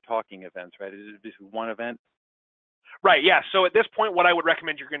 separate talking events, right? Is it just one event? Right. Yeah. So at this point, what I would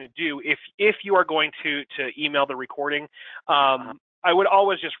recommend you're going to do, if you are going to email the recording, I would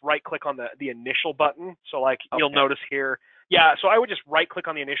always just right click on the initial button. So like you'll notice here, yeah. So I would just right click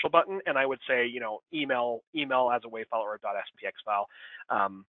on the initial button and I would say, you know, email as a WAV file or a .spx file.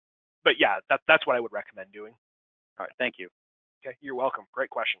 But yeah, that's what I would recommend doing. All right. Thank you. Okay. You're welcome. Great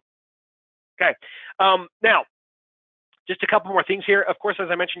question. Okay. Now, just a couple more things here. Of course, as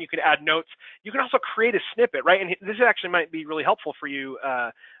I mentioned, you could add notes. You can also create a snippet, right? And this actually might be really helpful for you,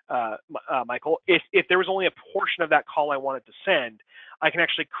 Michael. If there was only a portion of that call I wanted to send, I can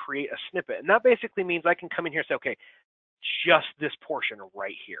actually create a snippet. And that basically means I can come in here and say, okay, just this portion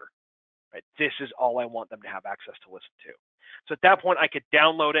right here, right? This is all I want them to have access to listen to. So at that point, I could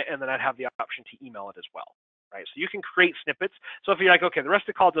download it, and then I'd have the option to email it as well. Right, so you can create snippets. So if you're like, okay, the rest of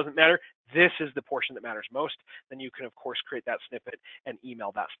the call doesn't matter, this is the portion that matters most, then you can, of course, create that snippet and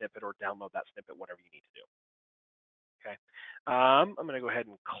email that snippet or download that snippet, whatever you need to do. Okay, I'm going to go ahead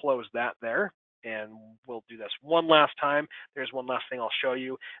and close that there, and we'll do this one last time. There's one last thing I'll show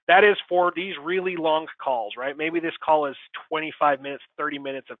you. That is for these really long calls, right? Maybe this call is 25 minutes, 30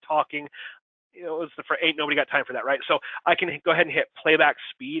 minutes of talking. You know, ain't nobody got time for that, right? So I can go ahead and hit playback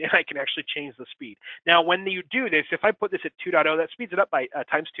speed, and I can actually change the speed. Now, when you do this, if I put this at 2.0, that speeds it up by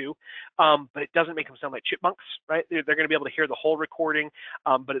 ×2, but it doesn't make them sound like chipmunks, right? They're going to be able to hear the whole recording,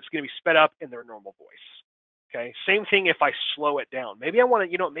 but it's going to be sped up in their normal voice. Okay. Same thing if I slow it down. Maybe I want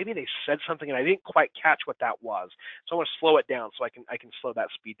to, you know, maybe they said something and I didn't quite catch what that was, so I want to slow it down so I can slow that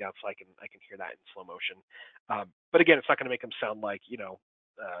speed down so I can hear that in slow motion. But again, it's not going to make them sound like, you know,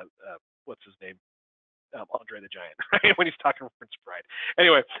 what's his name? Andre the Giant, right? When he's talking with Prince Bride.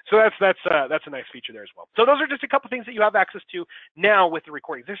 Anyway, so that's a nice feature there as well. So those are just a couple things that you have access to now with the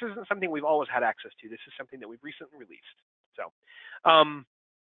recordings. This isn't something we've always had access to. This is something that we've recently released. So,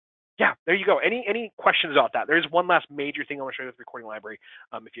 yeah, there you go. Any questions about that? There's one last major thing I want to show you with the recording library,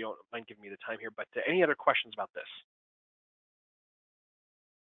 if you don't mind giving me the time here. But any other questions about this?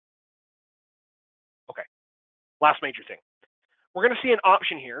 Okay, last major thing. We're going to see an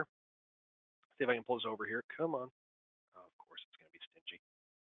option here. See if I can pull this over here. Come on. Oh, of course, it's going to be stingy.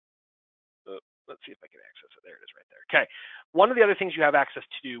 Let's see if I can access it. There it is right there. Okay. One of the other things you have access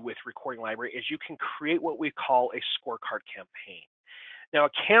to do with Recording Library is you can create what we call a scorecard campaign. Now,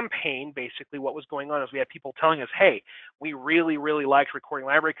 a campaign, basically what was going on is we had people telling us, hey, we really, really liked Recording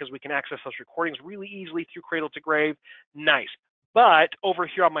Library because we can access those recordings really easily through Cradle to Grave. Nice. But over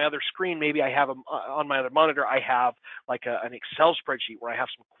here on my other screen, maybe I have on my other monitor, I have like an Excel spreadsheet where I have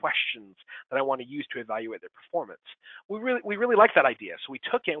some questions that I want to use to evaluate their performance. We really like that idea, so we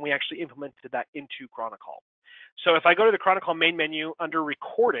took it and we actually implemented that into Chronicall. So if I go to the Chronicall main menu under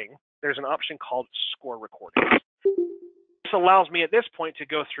recording, there's an option called score recordings. This allows me at this point to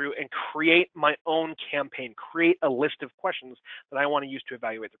go through and create my own campaign, create a list of questions that I want to use to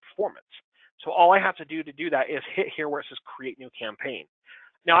evaluate the performance. So all I have to do that is hit here where it says create new campaign.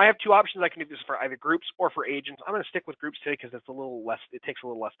 Now I have two options. I can do this for either groups or for agents. I'm going to stick with groups today because it's a little less, it takes a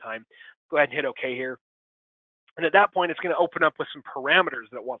little less time. Go ahead and hit OK here. And at that point, it's going to open up with some parameters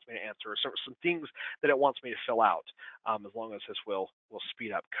that it wants me to answer, or some things that it wants me to fill out. As long as this will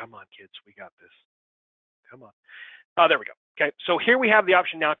speed up. Come on, kids, we got this. Come on. Oh, there we go. Okay, so here we have the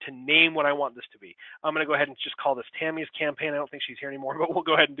option now to name what I want this to be. I'm going to go ahead and just call this Tammy's campaign. I don't think she's here anymore, but we'll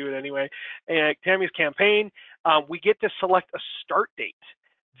go ahead and do it anyway. And Tammy's campaign, we get to select a start date.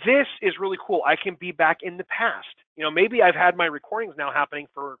 This is really cool. I can be back in the past. You know, maybe I've had my recordings now happening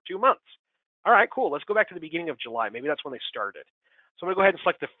for 2 months. All right, cool. Let's go back to the beginning of July. Maybe that's when they started. So I'm going to go ahead and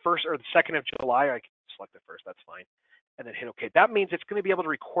select the 1st or the 2nd of July. I can select the 1st. That's fine. And then hit OK. That means it's going to be able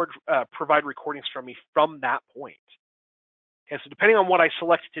to provide recordings from me from that point. Okay, so depending on what I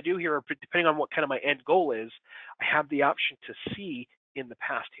select to do here, or depending on what kind of my end goal is, I have the option to see in the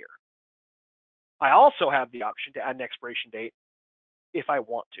past here. I also have the option to add an expiration date if I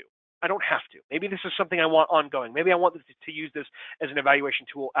want to. I don't have to. Maybe this is something I want ongoing. Maybe I want to use this as an evaluation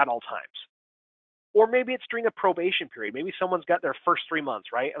tool at all times. Or maybe it's during a probation period. Maybe someone's got their first 3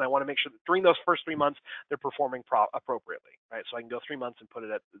 months, right? And I want to make sure that during those first 3 months, they're performing appropriately, right? So I can go 3 months and put it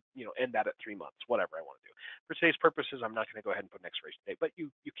at, end that at 3 months, whatever I want to do. For today's purposes, I'm not going to go ahead and put an expiration date, but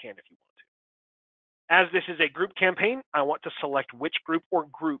you can if you want to. As this is a group campaign, I want to select which group or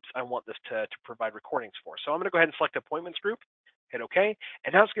groups I want this to provide recordings for. So I'm going to go ahead and select appointments group, hit OK.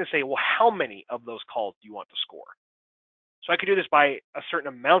 And now it's going to say, well, how many of those calls do you want to score? So I could do this by a certain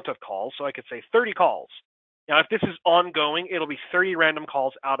amount of calls. So I could say 30 calls. Now, if this is ongoing, it'll be 30 random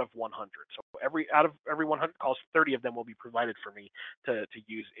calls out of 100. So out of every 100 calls, 30 of them will be provided for me to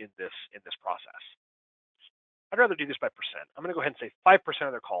use in this process. I'd rather do this by percent. I'm going to go ahead and say 5%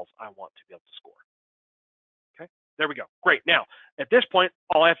 of their calls I want to be able to score. Okay, there we go. Great. Now, at this point,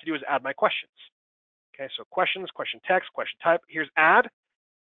 all I have to do is add my questions. Okay, so questions, question text, question type. Here's add.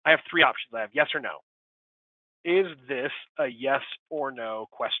 I have 3 options. I have yes or no. Is this a yes or no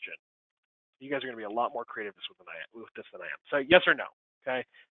question? You guys are going to be a lot more creative with this than I am. So yes or no. Okay.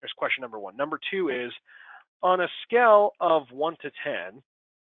 There's question number 1. Number 2 is on a scale of 1 to 10.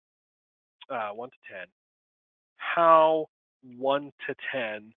 1 to 10. How 1 to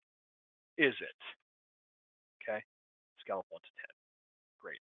 10 is it? Okay. Scale of 1 to 10.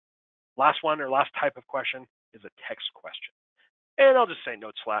 Great. Last one or last type of question is a text question, and I'll just say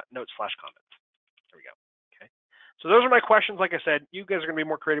notes slash comments. There we go. So those are my questions. Like I said, you guys are going to be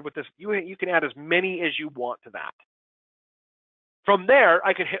more creative with this. You can add as many as you want to that. From there,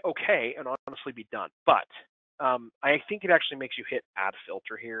 I could hit OK and honestly be done. But I think it actually makes you hit add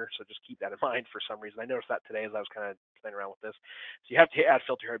filter here. So just keep that in mind for some reason. I noticed that today as I was kind of playing around with this. So you have to hit add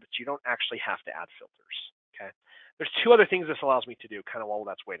filter here, but you don't actually have to add filters. Okay. There's 2 other things this allows me to do kind of while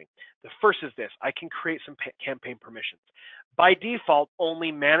that's waiting. The first is this. I can create some campaign permissions. By default,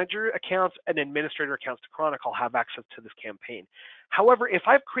 only manager accounts and administrator accounts to Chronicall have access to this campaign. However, if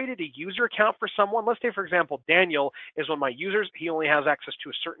I've created a user account for someone, let's say, for example, Daniel is one of my users. He only has access to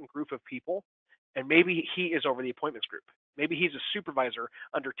a certain group of people, and maybe he is over the appointments group. Maybe he's a supervisor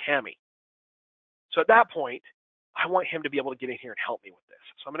under Tammy. So at that point, I want him to be able to get in here and help me with this.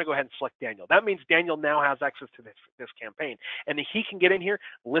 So I'm going to go ahead and select Daniel. That means Daniel now has access to this campaign, and he can get in here,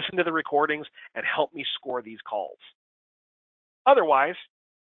 listen to the recordings, and help me score these calls. Otherwise,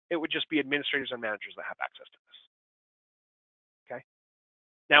 it would just be administrators and managers that have access to this. Okay.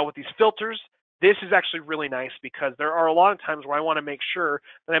 Now with these filters, this is actually really nice because there are a lot of times where I want to make sure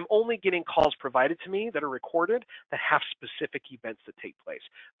that I'm only getting calls provided to me that are recorded that have specific events that take place.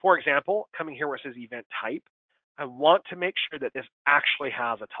 For example, coming here where it says event type, I want to make sure that this actually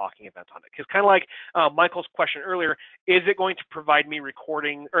has a talking event on it. Because kind of like Michael's question earlier, is it going to provide me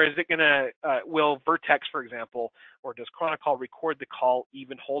recording, or is it going to, will Vertex, for example, or does Chronicall record the call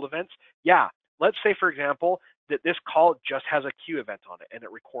even hold events? Yeah. Let's say, for example, that this call just has a queue event on it and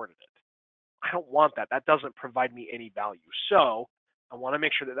it recorded it. I don't want that. That doesn't provide me any value. So I want to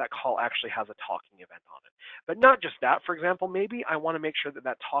make sure that that call actually has a talking event on it. But not just that, for example, maybe I want to make sure that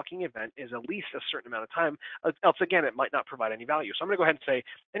that talking event is at least a certain amount of time, else again, it might not provide any value. So I'm going to go ahead and say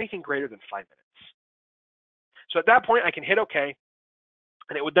anything greater than 5 minutes. So at that point, I can hit OK,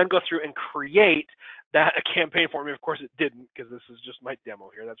 and it would then go through and create that a campaign for me. Of course, it didn't, because this is just my demo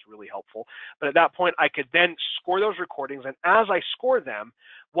here. That's really helpful. But at that point, I could then score those recordings, and as I score them,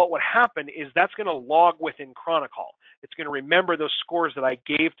 what would happen is that's going to log within Chronicall. It's going to remember those scores that I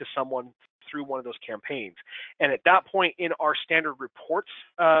gave to someone through one of those campaigns. And at that point, in our standard reports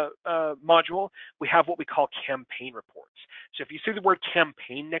module, we have what we call campaign reports. So if you see the word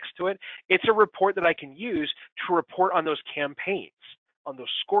campaign next to it, it's a report that I can use to report on those campaigns, on those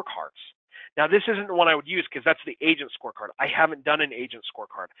scorecards. Now, this isn't the one I would use because that's the agent scorecard. I haven't done an agent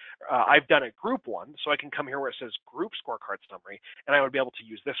scorecard. I've done a group one, so I can come here where it says group scorecard summary, and I would be able to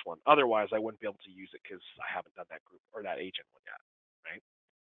use this one. Otherwise, I wouldn't be able to use it because I haven't done that group or that agent one yet, right?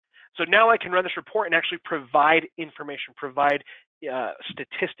 So now I can run this report and actually provide information, provide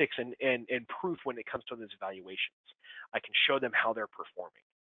statistics and proof when it comes to those evaluations. I can show them how they're performing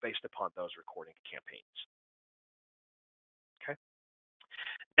based upon those recording campaigns. Okay.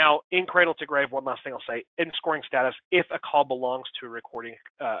 Now, in cradle to grave, one last thing I'll say, in scoring status, if a call belongs to a recording,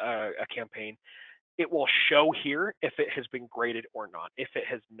 a campaign, it will show here if it has been graded or not. If it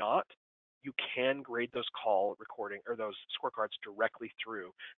has not, you can grade those call recording or those scorecards directly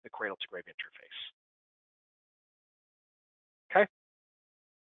through the cradle to grave interface. Okay.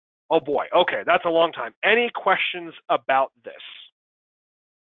 Oh boy. Okay, that's a long time. Any questions about this?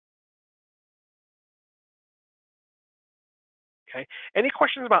 Okay. Any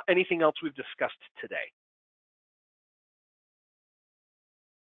questions about anything else we've discussed today?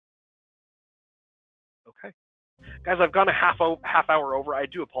 Okay. Guys, I've gone a half hour over. I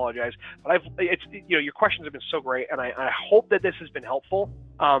do apologize, but your questions have been so great, and I hope that this has been helpful.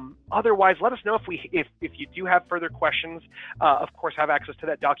 Otherwise, let us know if you do have further questions. Of course, have access to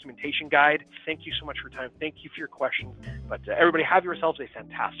that documentation guide. Thank you so much for your time. Thank you for your questions. But everybody, have yourselves a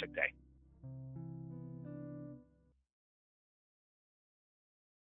fantastic day.